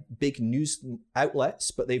by big news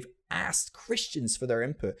outlets, but they've asked Christians for their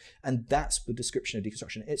input, and that's the description of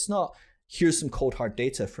deconstruction. It's not, here's some cold hard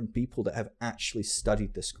data from people that have actually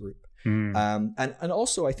studied this group. And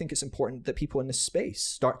also I think it's important that people in this space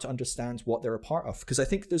start to understand what they're a part of, because I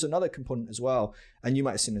think there's another component as well, and you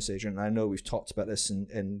might have seen this, Adrian, and I know we've talked about this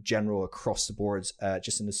in general across the boards,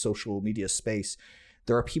 just in the social media space.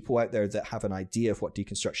 There are people out there that have an idea of what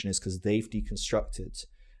deconstruction is because they've deconstructed,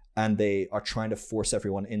 and they are trying to force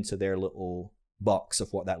everyone into their little box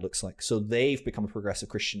of what that looks like. So they've become a progressive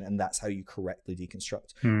Christian, and that's how you correctly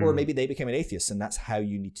deconstruct. Or maybe they became an atheist, and that's how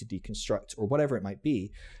you need to deconstruct, or whatever it might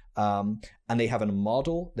be. And they have a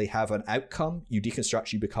model, they have an outcome. You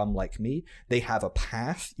deconstruct, you become like me. They have a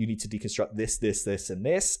path. You need to deconstruct this,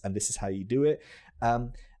 and this is how you do it.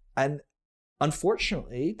 And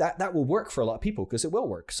unfortunately, that will work for a lot of people, because it will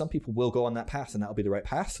work. Some people will go on that path, and that'll be the right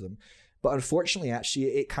path for them. But unfortunately, actually,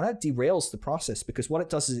 it kind of derails the process, because what it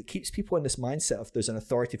does is it keeps people in this mindset of there's an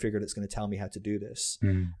authority figure that's going to tell me how to do this.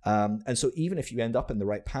 And so even if you end up in the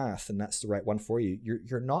right path and that's the right one for you,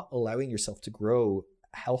 you're not allowing yourself to grow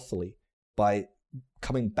healthily by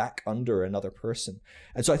coming back under another person.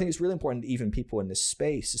 And so I think it's really important that even people in this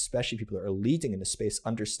space, especially people that are leading in this space,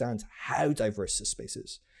 understand how diverse this space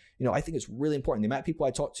is. You know, I think it's really important. The amount of people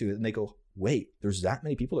I talk to, and they go, wait, there's that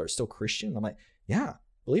many people that are still Christian? And I'm like, yeah.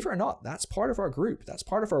 Believe it or not, that's part of our group. That's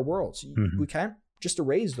part of our world. So we can't just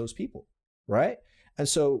erase those people, right? And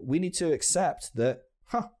so we need to accept that,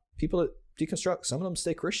 people that deconstruct, some of them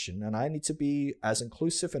stay Christian, and I need to be as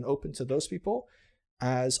inclusive and open to those people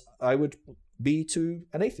as I would be to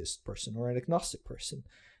an atheist person or an agnostic person,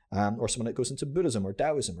 or someone that goes into Buddhism or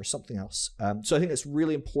Taoism or something else. So I think it's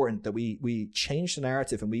really important that we change the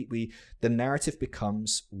narrative, and the narrative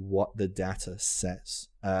becomes what the data says.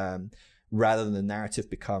 Rather than the narrative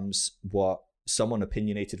becomes what someone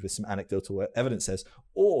opinionated with some anecdotal evidence says,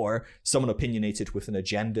 or someone opinionated with an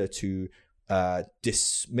agenda to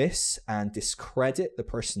dismiss and discredit the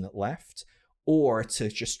person that left, or to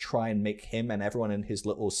just try and make him and everyone in his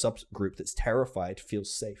little subgroup that's terrified feel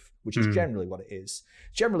safe, which is generally what it is.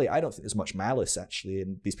 Generally, I don't think there's much malice actually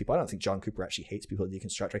in these people. I don't think John Cooper actually hates people that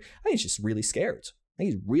deconstruct. I think he's just really scared. I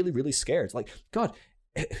think he's really, really scared. Like, God,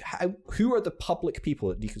 who are the public people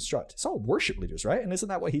that deconstruct? It's all worship leaders, right? And isn't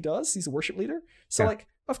that what he does? He's a worship leader. So like,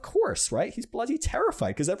 of course, right? He's bloody terrified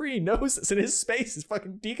because everybody knows that's in his space is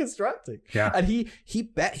fucking deconstructing. Yeah. And he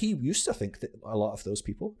used to think that a lot of those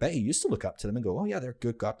people, he used to look up to them and go, oh yeah, they're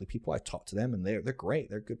good godly people. I talk to them and they're great.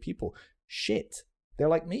 They're good people. Shit. They're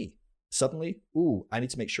like me. Suddenly, I need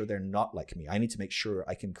to make sure they're not like me. I need to make sure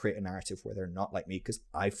I can create a narrative where they're not like me because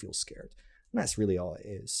I feel scared. And that's really all it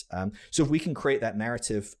is. So if we can create that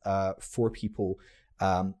narrative for people,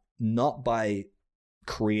 not by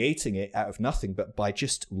creating it out of nothing, but by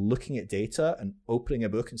just looking at data and opening a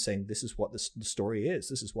book and saying, this is what the story is,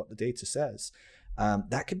 this is what the data says,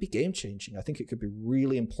 that could be game changing. I think it could be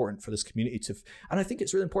really important for this community and I think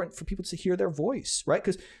it's really important for people to hear their voice, right?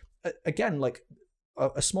 Because again, like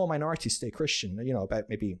a small minority stay Christian, about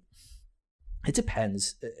maybe, it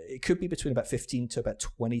depends. It could be between about 15 to about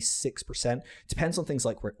 26%. Depends on things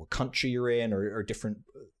like what country you're in or different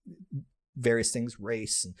various things,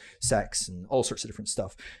 race and sex and all sorts of different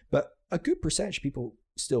stuff. But a good percentage of people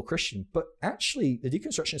still Christian. But actually, the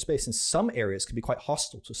deconstruction space in some areas can be quite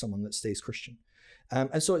hostile to someone that stays Christian.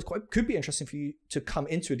 And so it could be interesting for you to come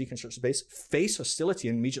into a deconstruction space, face hostility,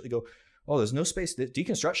 and immediately go, oh, there's no space. The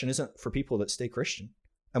deconstruction isn't for people that stay Christian.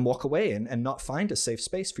 And walk away and not find a safe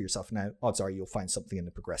space for yourself. Now, odds are you'll find something in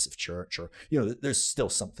the progressive church or, there's still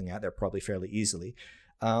something out there probably fairly easily.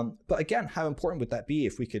 But again, how important would that be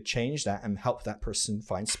if we could change that and help that person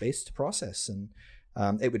find space to process, and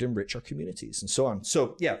it would enrich our communities and so on.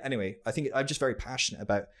 So yeah, anyway, I think I'm just very passionate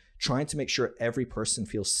about trying to make sure every person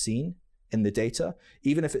feels seen in the data,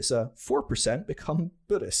 even if it's a 4% become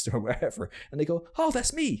Buddhist or wherever. And they go, oh,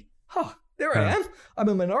 that's me. There I am. I'm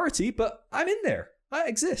a minority, but I'm in there. I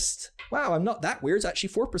exist. Wow, I'm not that weird. It's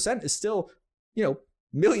actually 4% is still,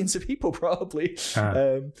 millions of people probably.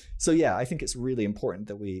 So yeah, I think it's really important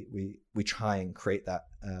that we try and create that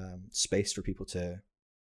space for people to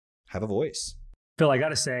have a voice. Phil, I got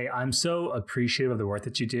to say, I'm so appreciative of the work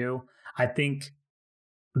that you do. I think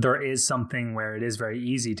there is something where it is very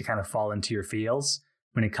easy to kind of fall into your feels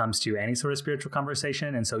when it comes to any sort of spiritual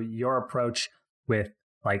conversation. And so your approach with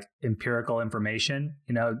like empirical information,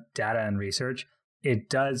 data and research,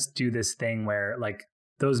 it does do this thing where like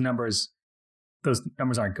those numbers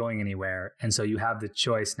aren't going anywhere. And so you have the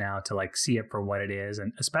choice now to like see it for what it is.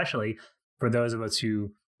 And especially for those of us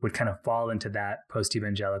who would kind of fall into that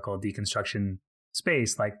post-evangelical deconstruction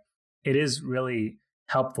space, like it is really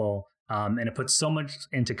helpful. And it puts so much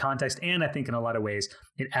into context. And I think in a lot of ways,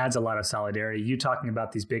 it adds a lot of solidarity. You talking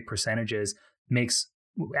about these big percentages makes,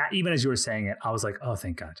 even as you were saying it, I was like, oh,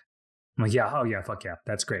 thank God. I'm like, yeah, oh yeah, fuck yeah,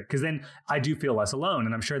 that's great. Because then I do feel less alone.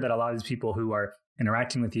 And I'm sure that a lot of these people who are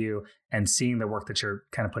interacting with you and seeing the work that you're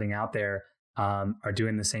kind of putting out there are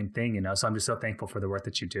doing the same thing, you know? So I'm just so thankful for the work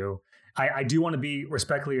that you do. I do want to be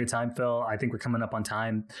respectful of your time, Phil. I think we're coming up on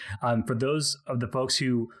time. For those of the folks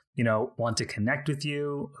who, you know, want to connect with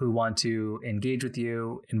you, who want to engage with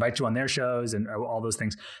you, invite you on their shows and all those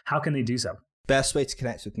things, how can they do so? Best way to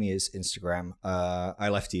connect with me is Instagram. I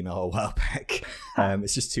left email a while back.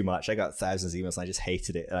 It's just too much. I got thousands of emails and I just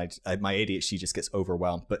hated it. And my ADHD just gets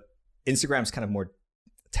overwhelmed. But Instagram's kind of more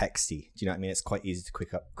texty. Do you know what I mean? It's quite easy to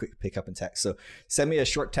quick pick up in text. So send me a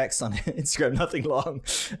short text on Instagram, nothing long,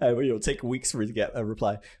 where it'll take weeks for you to get a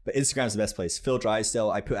reply. But Instagram's the best place. Phil Drysdale.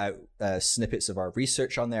 I put out snippets of our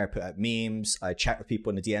research on there. I put out memes. I chat with people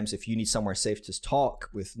in the DMs. If you need somewhere safe to talk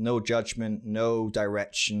with no judgment, no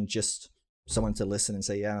direction, just someone to listen and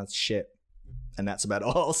say, yeah, that's shit. And that's about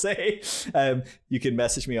all I'll say. You can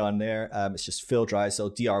message me on there. It's just Phil Drysdale,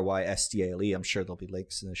 Drysdale. I'm sure there'll be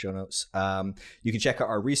links in the show notes. You can check out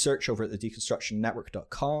our research over at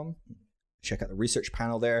thedeconstructionnetwork.com. Check out the research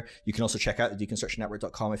panel there. You can also check out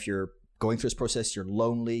thedeconstructionnetwork.com if you're going through this process, you're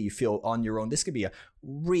lonely, you feel on your own. This could be a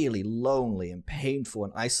really lonely and painful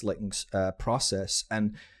and isolating process.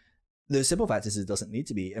 And the simple fact is it doesn't need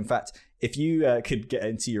to be. In fact, if you could get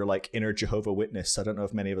into your like inner Jehovah Witness, I don't know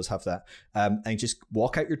if many of us have that, and just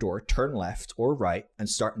walk out your door, turn left or right and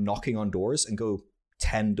start knocking on doors and go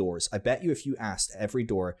 10 doors. I bet you if you asked every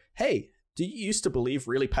door, hey, do you used to believe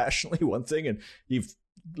really passionately one thing and you've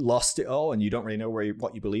lost it all and you don't really know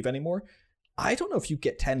what you believe anymore? I don't know if you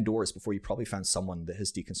get 10 doors before you probably found someone that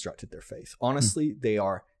has deconstructed their faith. Honestly, they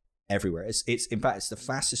are everywhere. It's in fact, it's the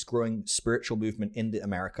fastest growing spiritual movement in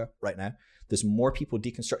America right now. There's more people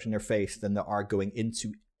deconstructing their faith than there are going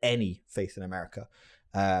into any faith in America.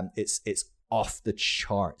 It's off the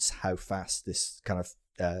charts how fast this kind of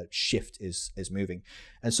shift is moving.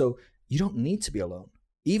 And so you don't need to be alone.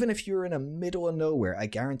 Even if you're in a middle of nowhere, I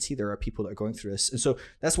guarantee there are people that are going through this. And so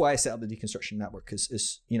that's why I set up the Deconstruction Network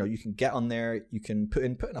is you know, you can get on there, you can put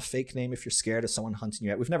in a fake name if you're scared of someone hunting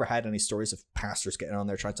you out. We've never had any stories of pastors getting on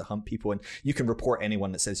there trying to hunt people, and you can report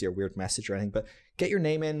anyone that says you're a weird message or anything, but get your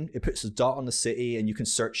name in, it puts a dot on the city, and you can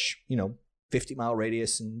search, you know, 50-mile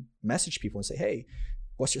radius and message people and say, hey,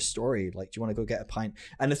 what's your story? Like, do you want to go get a pint?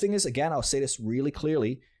 And the thing is, again, I'll say this really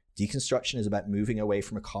clearly, deconstruction is about moving away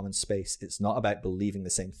from a common space. It's not about believing the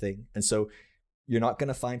same thing. And so you're not going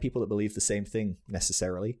to find people that believe the same thing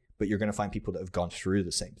necessarily, but you're going to find people that have gone through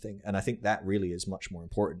the same thing. And I think that really is much more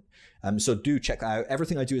important. So do check that out.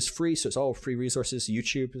 Everything I do is free. So it's all free resources.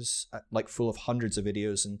 YouTube is like full of hundreds of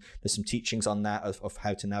videos, and there's some teachings on that of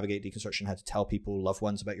how to navigate deconstruction, how to tell people, loved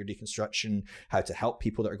ones about your deconstruction, how to help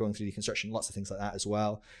people that are going through deconstruction, lots of things like that as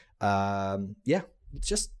well. Yeah, it's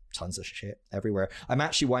just tons of shit everywhere. I'm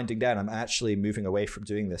actually winding down. I'm actually moving away from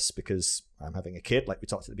doing this because I'm having a kid, like we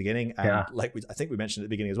talked at the beginning. And like I think we mentioned at the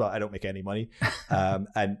beginning as well, I don't make any money.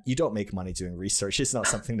 And you don't make money doing research. It's not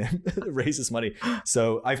something that raises money.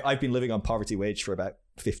 So I've been living on poverty wage for about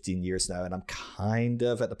 15 years now. And I'm kind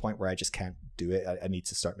of at the point where I just can't do it. I need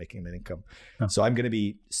to start making an income. So I'm going to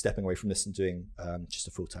be stepping away from this and doing just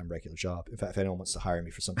a full-time regular job. In fact, if anyone wants to hire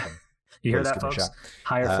me for something, you hear that, folks?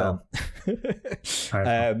 Hire Phil.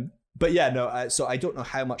 But yeah, no. So I don't know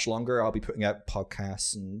how much longer I'll be putting out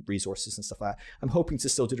podcasts and resources and stuff like that. I'm hoping to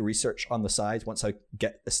still do the research on the side once I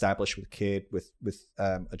get established with a kid, with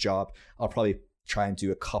a job. I'll probably try and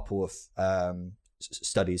do a couple of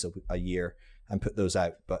studies a year and put those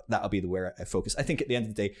out. But that'll be where I focus. I think at the end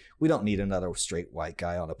of the day, we don't need another straight white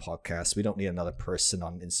guy on a podcast. We don't need another person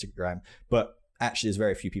on Instagram. But actually, there's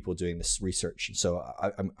very few people doing this research. And so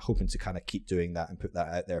I'm hoping to kind of keep doing that and put that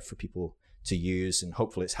out there for people to use. And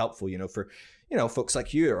hopefully it's helpful, you know, for, you know, folks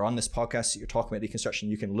like you or on this podcast that you're talking about deconstruction,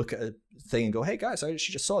 you can look at a thing and go, hey guys, I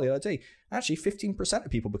actually just saw the other day, actually 15% of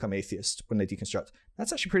people become atheist when they deconstruct.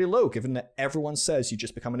 That's actually pretty low, given that everyone says you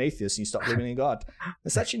just become an atheist and you stop believing in God.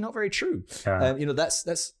 That's actually not very true. You know,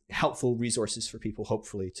 that's helpful resources for people,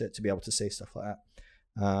 hopefully, to be able to say stuff like that.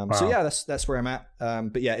 Wow. So yeah, that's where I'm at.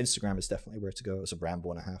 But yeah, Instagram is definitely where to go. It's a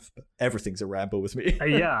ramble and a half, but everything's a ramble with me.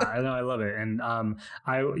 Yeah, I know, I love it. And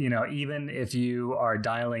you know, even if you are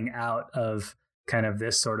dialing out of kind of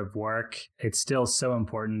this sort of work, it's still so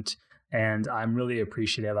important, and I'm really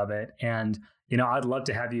appreciative of it. And I'd love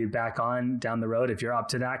to have you back on down the road if you're up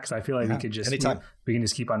to that, because I feel like we could just we can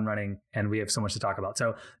just keep on running, and we have so much to talk about.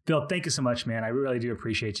 So, Phil, thank you so much, man. I really do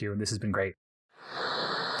appreciate you, and this has been great.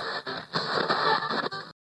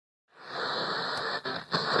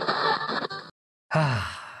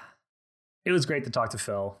 It was great to talk to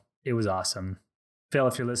Phil. It was awesome. Phil,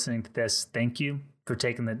 if you're listening to this, thank you for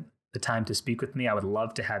taking the time to speak with me. I would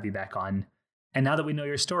love to have you back on. And now that we know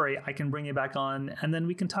your story, I can bring you back on, and then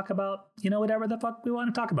we can talk about, whatever the fuck we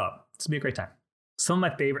want to talk about. It's going to be a great time. Some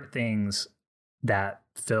of my favorite things that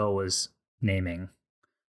Phil was naming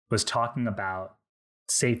was talking about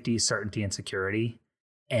safety, certainty, and security.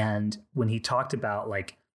 And when he talked about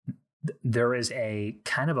like, there is a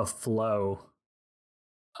kind of a flow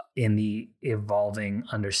in the evolving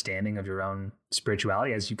understanding of your own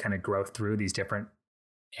spirituality as you kind of grow through these different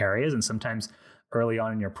areas. And sometimes early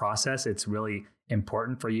on in your process, it's really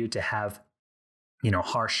important for you to have,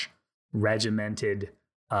 harsh, regimented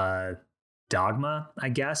doctrine,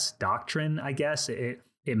 I guess.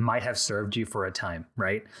 It might have served you for a time,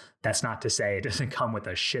 right? That's not to say it doesn't come with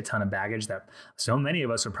a shit ton of baggage that so many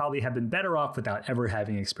of us would probably have been better off without ever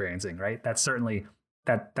having experiencing, right? That's certainly,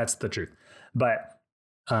 that's the truth. But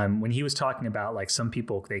when he was talking about like some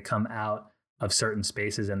people, they come out of certain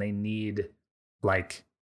spaces and they need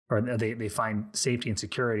they find safety and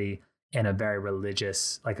security in a very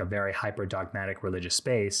religious, like a very hyper dogmatic religious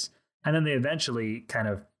space. And then they eventually kind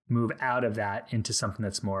of move out of that into something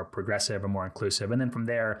that's more progressive or more inclusive. And then from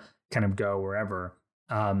there kind of go wherever.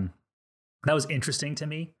 That was interesting to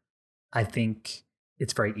me. I think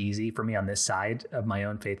it's very easy for me on this side of my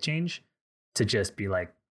own faith change to just be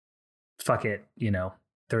like, fuck it.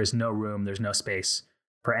 There is no room. There's no space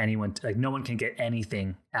for anyone. No one can get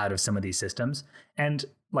anything out of some of these systems. And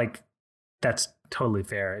like, that's totally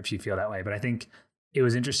fair if you feel that way. But I think it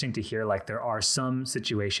was interesting to hear, like, there are some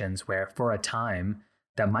situations where for a time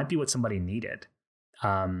that might be what somebody needed.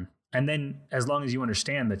 And then as long as you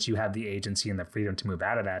understand that you have the agency and the freedom to move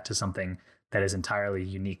out of that to something that is entirely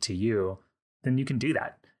unique to you, then you can do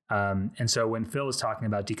that. And so when Phil was talking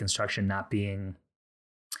about deconstruction not being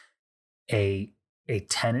a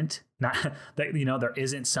tenet, not that, there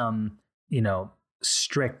isn't some,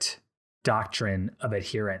 strict doctrine of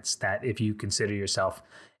adherence that if you consider yourself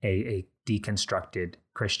a deconstructed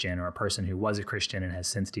Christian or a person who was a Christian and has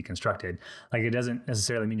since deconstructed, like, it doesn't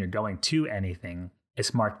necessarily mean you're going to anything.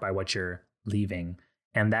 It's marked by what you're leaving.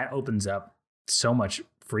 And that opens up so much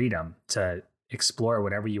freedom to explore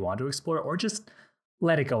whatever you want to explore, or just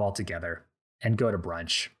let it go altogether and go to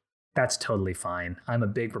brunch. That's totally fine. I'm a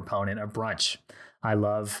big proponent of brunch. I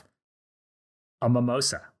love a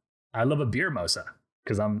mimosa. I love a beer mosa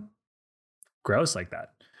because I'm gross like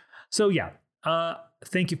that. So yeah,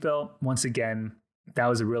 thank you, Phil. Once again, that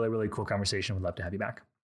was a really, really cool conversation. Would love to have you back.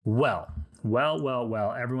 Well,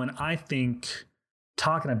 everyone, I think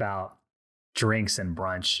talking about drinks and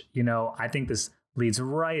brunch, I think this leads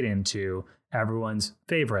right into everyone's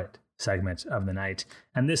favorite segment of the night.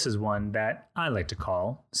 And this is one that I like to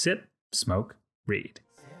call Sip, Smoke, Read.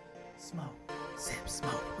 Sip,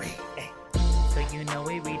 smoke, read. Ay. So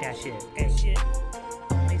we read that shit.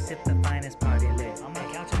 Only sip the finest party lit. On my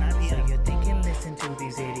couch and I'm here. So you're thinking, listen to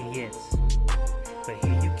these idiots. But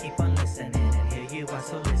here you keep on listening, and here you are,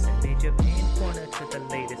 so listen. Made your pain corner to the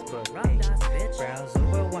latest book. Browse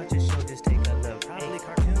over, watch a show, just take a look. Probably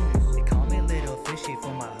cartoons. They call me Little Fishy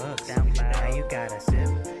for my hooks. Down loud. Now you gotta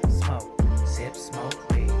sip,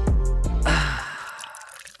 smoke, read.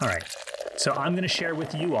 All right. So I'm going to share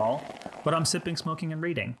with you all what I'm sipping, smoking, and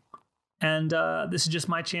reading. And this is just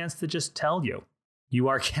my chance to just tell you. You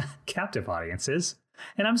are captive audiences.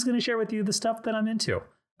 And I'm just going to share with you the stuff that I'm into.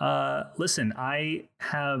 Listen, I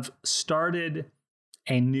have started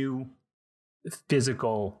a new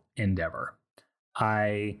physical endeavor.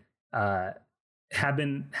 I had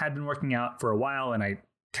been working out for a while, and I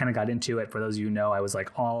kind of got into it. For those of you who know, I was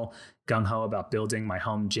like all gung-ho about building my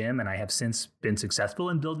home gym, and I have since been successful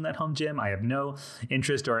in building that home gym. I have no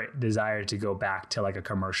interest or desire to go back to like a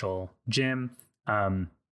commercial gym.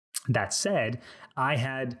 That said, I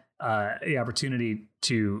had the opportunity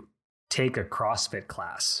to take a CrossFit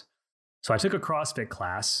class. So I took a CrossFit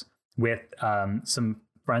class with some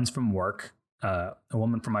friends from work. A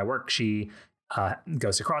woman from my work, she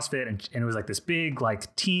goes to CrossFit, and it was like this big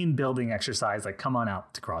like team building exercise, like come on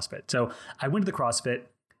out to CrossFit. So I went to the CrossFit.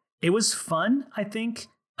 It was fun, I think.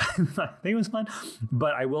 I think it was fun,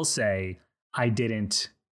 but I will say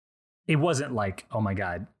it wasn't like, oh my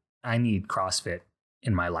God, I need CrossFit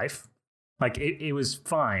in my life. Like it was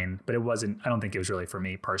fine, but it wasn't, I don't think it was really for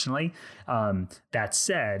me personally. That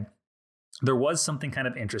said, there was something kind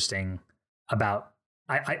of interesting about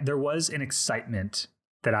there was an excitement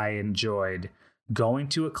that I enjoyed going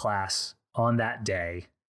to a class on that day,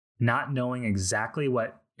 not knowing exactly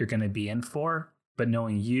what you're going to be in for, but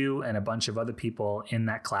knowing you and a bunch of other people in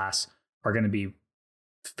that class are going to be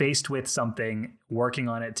faced with something, working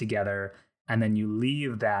on it together, and then you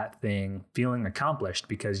leave that thing feeling accomplished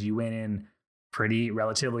because you went in pretty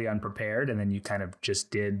relatively unprepared, and then you kind of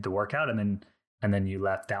just did the workout, and then you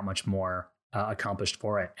left that much more accomplished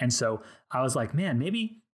for it. And so I was like, man,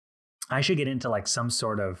 maybe I should get into like some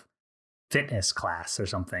sort of fitness class or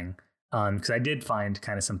something, because I did find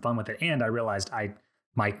kind of some fun with it, and I realized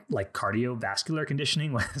my like cardiovascular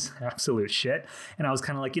conditioning was absolute shit. And I was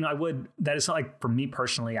kind of like, that is not like, for me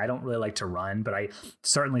personally, I don't really like to run, but I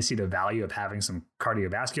certainly see the value of having some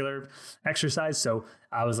cardiovascular exercise. So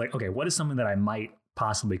I was like, okay, what is something that I might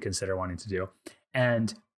possibly consider wanting to do?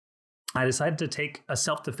 And I decided to take a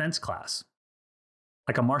self-defense class,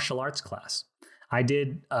 like a martial arts class. I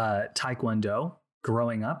did Taekwondo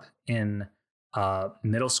growing up in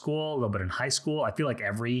middle school, a little bit in high school. I feel like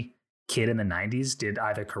every kid in the 90s did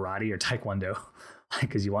either karate or Taekwondo,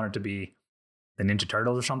 because you wanted to be the Ninja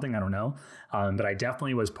Turtles or something. I don't know. But I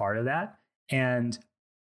definitely was part of that. And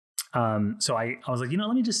so I was like,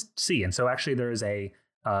 let me just see. And so actually there is a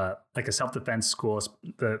self-defense school.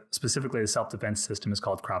 Specifically the self-defense system is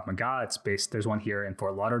called Krav Maga. There's one here in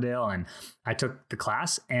Fort Lauderdale, and I took the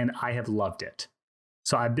class and I have loved it.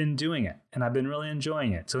 So I've been doing it and I've been really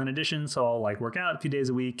enjoying it. So in addition, I'll like work out a few days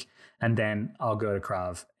a week, and then I'll go to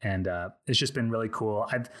Krav, and it's just been really cool.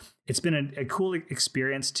 It's been a cool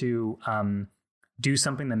experience to do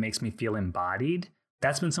something that makes me feel embodied.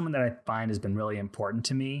 That's been something that I find has been really important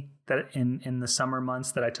to me, that in the summer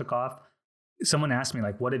months that I took off. Someone asked me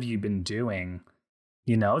like, what have you been doing,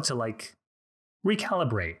 to like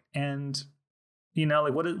recalibrate, and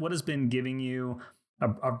like what has been giving you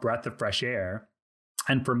a breath of fresh air.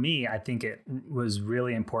 And for me, I think it was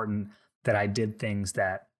really important that I did things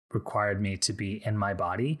that required me to be in my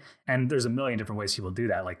body. And there's a million different ways people do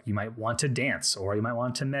that. Like you might want to dance, or you might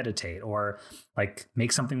want to meditate, or like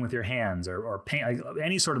make something with your hands, or paint.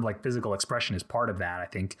 Any sort of like physical expression is part of that, I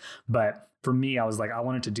think. But for me, I was like, I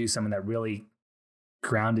wanted to do something that really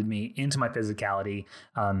grounded me into my physicality.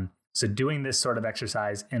 So doing this sort of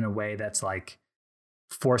exercise in a way that's like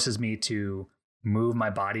forces me to move my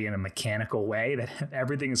body in a mechanical way, that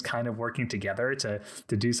everything is kind of working together to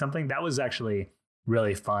do something, that was actually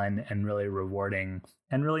really fun and really rewarding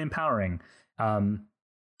and really empowering. And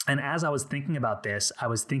as I was thinking about this, I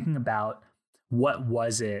was thinking about what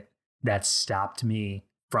was it that stopped me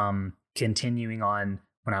from continuing on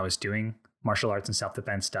when I was doing martial arts and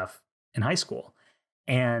self-defense stuff in high school.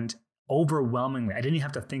 And overwhelmingly, I didn't even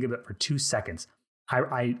have to think of it for 2 seconds.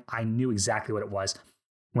 I knew exactly what it was.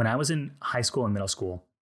 When I was in high school and middle school,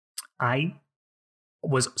 I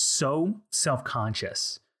was so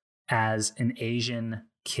self-conscious as an Asian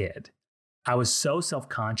kid. I was so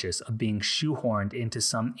self-conscious of being shoehorned into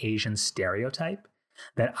some Asian stereotype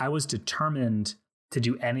that I was determined to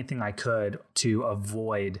do anything I could to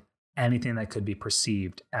avoid anything that could be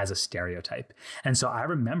perceived as a stereotype. And so I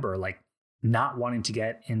remember like not wanting to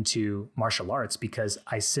get into martial arts because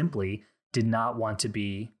I simply did not want to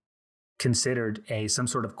be considered some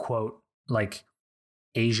sort of quote like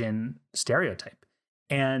Asian stereotype.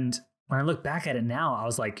 And when I look back at it now, I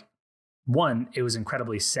was like, one, it was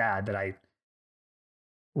incredibly sad that I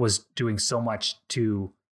was doing so much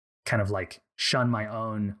to kind of like shun my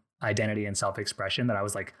own identity and self-expression, that I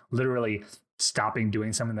was like literally stopping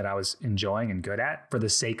doing something that I was enjoying and good at for the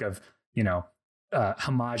sake of,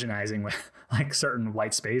 homogenizing with like certain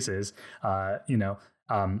white spaces. Like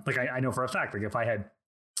I know for a fact, like if I had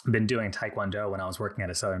been doing Taekwondo when I was working at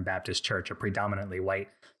a Southern Baptist church, a predominantly white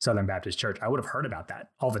Southern Baptist church, I would have heard about that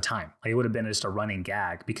all the time. Like it would have been just a running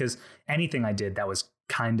gag, because anything I did that was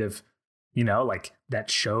kind of, like that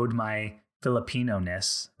showed my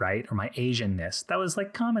Filipino-ness, right? Or my Asian-ness, that was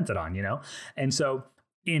like commented on, And so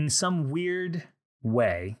in some weird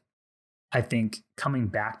way, I think coming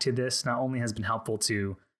back to this not only has been helpful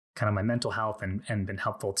to kind of my mental health and been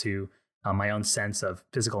helpful to my own sense of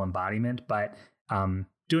physical embodiment, but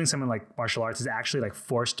doing something like martial arts has actually like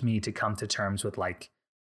forced me to come to terms with like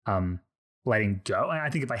letting go. And I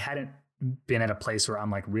think if I hadn't been at a place where I'm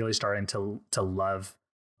like really starting to love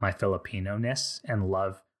my Filipino-ness and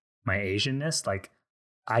love my Asian-ness, like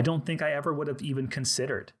I don't think I ever would have even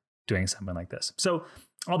considered doing something like this. So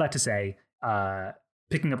all that to say,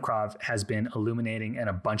 picking up Krav has been illuminating in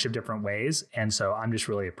a bunch of different ways. And so I'm just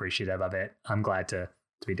really appreciative of it. I'm glad to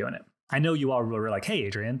be doing it. I know you all were like, hey,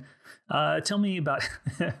 Adrian, tell me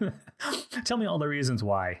all the reasons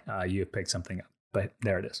why you picked something up. But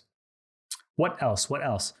there it is. What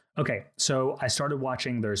else? Okay, so I started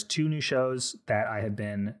watching, there's 2 new shows that I had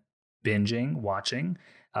been watching.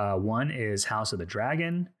 One is House of the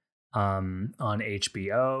Dragon on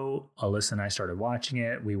HBO. Alyssa and I started watching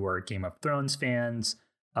it. We were Game of Thrones fans.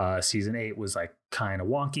 Season 8 was like kind of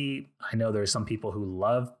wonky. I know there's some people who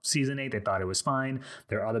love season 8. They thought it was fine.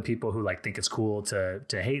 There are other people who like think it's cool to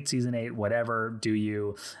hate season 8. Whatever, do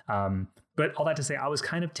you? But all that to say, I was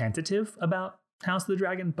kind of tentative about House of the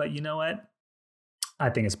Dragon. But you know what? I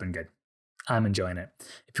think it's been good. I'm enjoying it.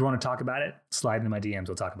 If you want to talk about it, slide into my DMs.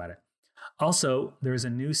 We'll talk about it. Also, there's a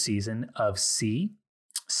new season of See.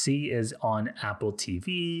 See is on Apple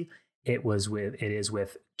TV. It is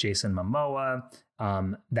with Jason Momoa.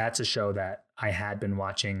 That's a show that I had been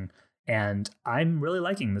watching, and I'm really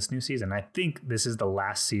liking this new season. I think this is the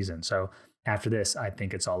last season. So after this, I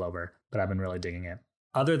think it's all over, but I've been really digging it.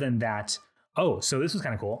 Other than that, so this was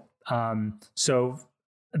kind of cool. So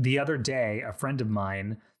the other day, a friend of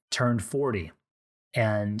mine turned 40,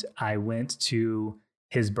 and I went to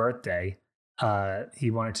his birthday.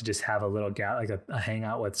 He wanted to just have a little a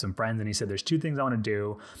hangout with some friends. And he said, there's 2 things I want to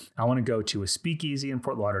do. I want to go to a speakeasy in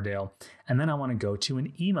Fort Lauderdale. And then I want to go to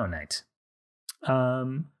an emo night.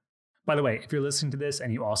 By the way, if you're listening to this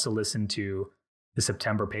and you also listen to the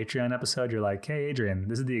September Patreon episode, you're like, hey, Adrian,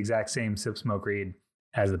 this is the exact same Sip Smoke Read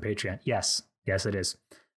as the Patreon. Yes, it is.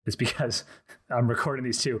 It's because I'm recording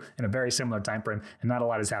these 2 in a very similar time frame, and not a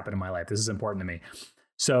lot has happened in my life. This is important to me.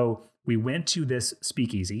 So we went to this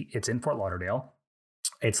speakeasy. It's in Fort Lauderdale.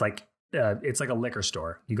 It's like a liquor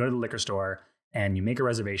store. You go to the liquor store and you make a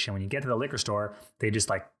reservation. When you get to the liquor store, they just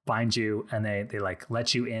like find you and they like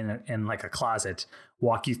let you in like a closet,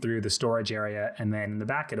 walk you through the storage area, and then in the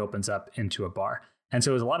back it opens up into a bar. And so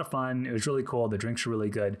it was a lot of fun. It was really cool. The drinks were really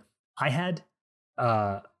good. I had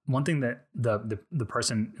one thing that the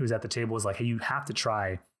person who was at the table was like, hey, you have to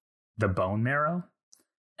try the bone marrow.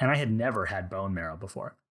 And I had never had bone marrow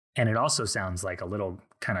before. And it also sounds like a little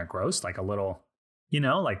kind of gross, like a little,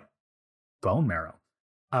 like bone marrow.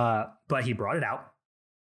 But he brought it out,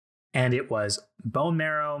 and it was bone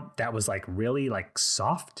marrow that was like really like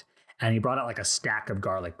soft. And he brought out like a stack of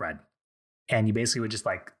garlic bread. And you basically would just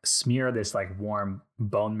like smear this like warm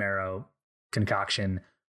bone marrow concoction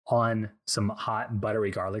on some hot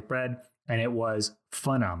buttery garlic bread. And it was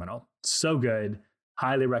phenomenal. So good.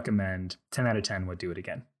 Highly recommend. 10 out of 10 would do it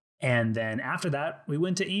again. And then after that, we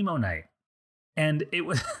went to emo night. And it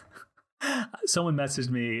was, someone messaged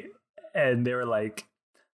me and they were like,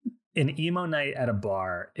 an emo night at a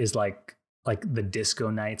bar is like the disco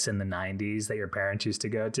nights in the 90s that your parents used to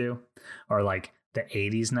go to, or like the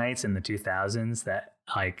 80s nights in the 2000s that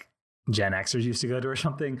like Gen Xers used to go to or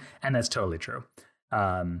something. And that's totally true.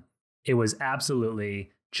 It was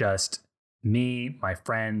absolutely just me, my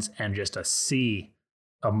friends, and just a sea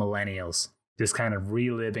of millennials just kind of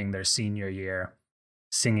reliving their senior year,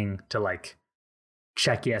 singing to like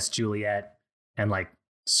Check Yes Juliet and like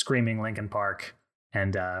screaming Linkin Park,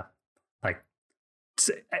 and like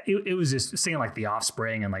it was just singing like The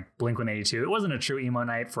Offspring and like Blink-182. It wasn't a true emo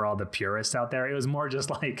night for all the purists out there. It was more just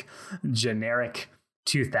like generic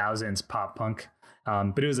 2000s pop punk.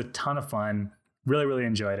 But it was a ton of fun. Really, really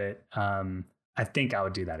enjoyed it. I think I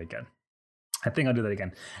would do that again.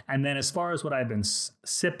 And then as far as what I've been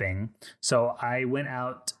sipping, so I went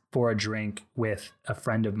out for a drink with a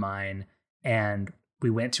friend of mine, and we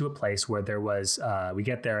went to a place where there was, we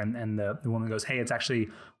get there and the woman goes, hey, it's actually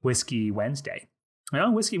Whiskey Wednesday.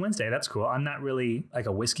 Whiskey Wednesday, that's cool. I'm not really like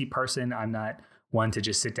a whiskey person. I'm not one to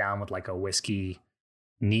just sit down with like a whiskey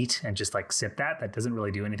neat and just like sip that. That doesn't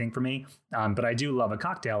really do anything for me. But I do love a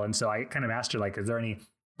cocktail. And so I kind of asked her, like, is there any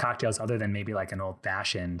cocktails other than maybe like an old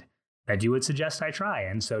fashioned that you would suggest I try?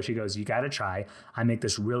 And so she goes, you got to try. I make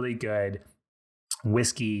this really good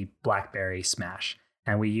whiskey blackberry smash,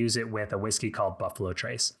 and we use it with a whiskey called Buffalo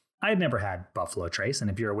Trace. I had never had Buffalo Trace, and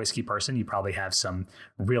if you're a whiskey person, you probably have some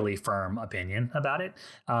really firm opinion about it.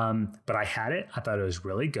 But I had it. I thought it was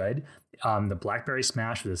really good. The blackberry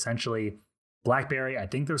smash was essentially blackberry. I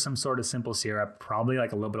think there's some sort of simple syrup, probably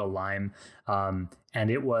like a little bit of lime, and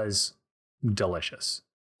it was delicious.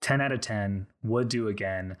 10 out of 10, would do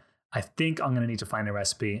again. I think I'm going to need to find a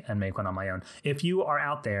recipe and make one on my own. If you are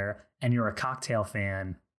out there and you're a cocktail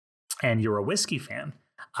fan and you're a whiskey fan,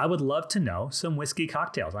 I would love to know some whiskey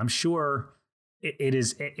cocktails. I'm sure it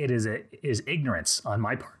is ignorance on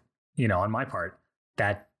my part.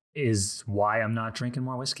 That is why I'm not drinking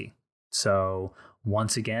more whiskey. So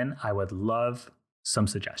once again, I would love some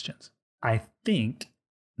suggestions. I think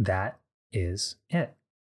that is it.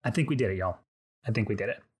 I think we did it, y'all. I think we did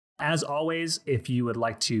it. As always, if you would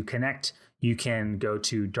like to connect, you can go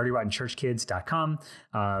to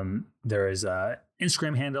dirtyrottenchurchkids.com. There is a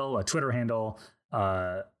Instagram handle, a Twitter handle,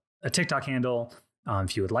 a TikTok handle.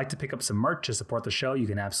 If you would like to pick up some merch to support the show, you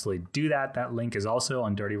can absolutely do that. That link is also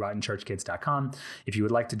on dirtyrottenchurchkids.com. If you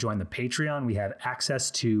would like to join the Patreon, we have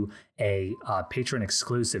access to a patron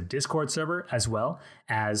exclusive Discord server as well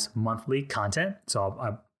as monthly content. So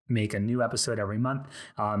I'll make a new episode every month.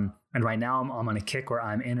 And right now I'm on a kick where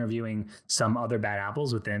I'm interviewing some other bad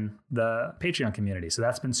apples within the Patreon community. So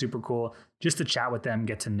that's been super cool just to chat with them,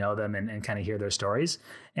 get to know them and kind of hear their stories.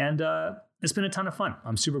 And it's been a ton of fun.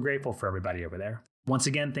 I'm super grateful for everybody over there. Once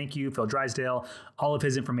again, thank you, Phil Drysdale. All of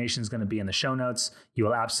his information is going to be in the show notes. You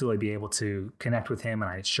will absolutely be able to connect with him,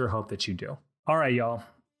 and I sure hope that you do. All right, y'all.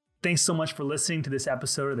 Thanks so much for listening to this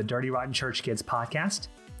episode of the Dirty Rotten Church Kids podcast.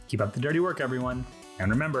 Keep up the dirty work, everyone.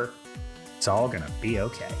 And remember, it's all going to be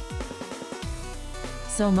okay.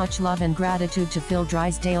 So much love and gratitude to Phil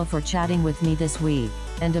Drysdale for chatting with me this week.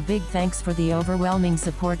 And a big thanks for the overwhelming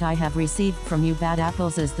support I have received from you bad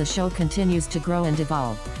apples as the show continues to grow and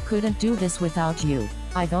evolve. Couldn't do this without you.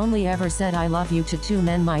 I've only ever said I love you to two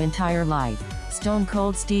men my entire life. Stone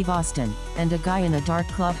Cold Steve Austin, and a guy in a dark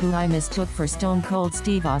club who I mistook for Stone Cold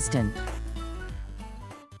Steve Austin.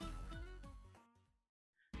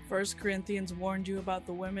 1 Corinthians warned you about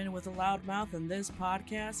the women with a loud mouth, and this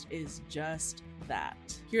podcast is just that.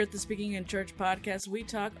 Here at the Speaking in Church podcast, we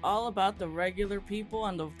talk all about the regular people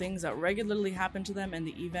and the things that regularly happen to them in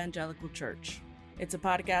the evangelical church. It's a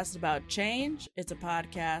podcast about change, it's a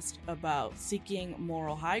podcast about seeking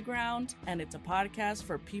moral high ground, and it's a podcast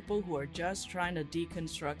for people who are just trying to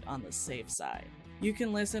deconstruct on the safe side. You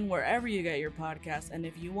can listen wherever you get your podcast, and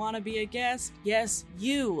if you want to be a guest, yes,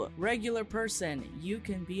 you, regular person, you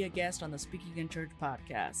can be a guest on the Speaking in Church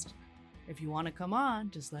podcast. If you want to come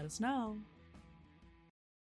on, just let us know.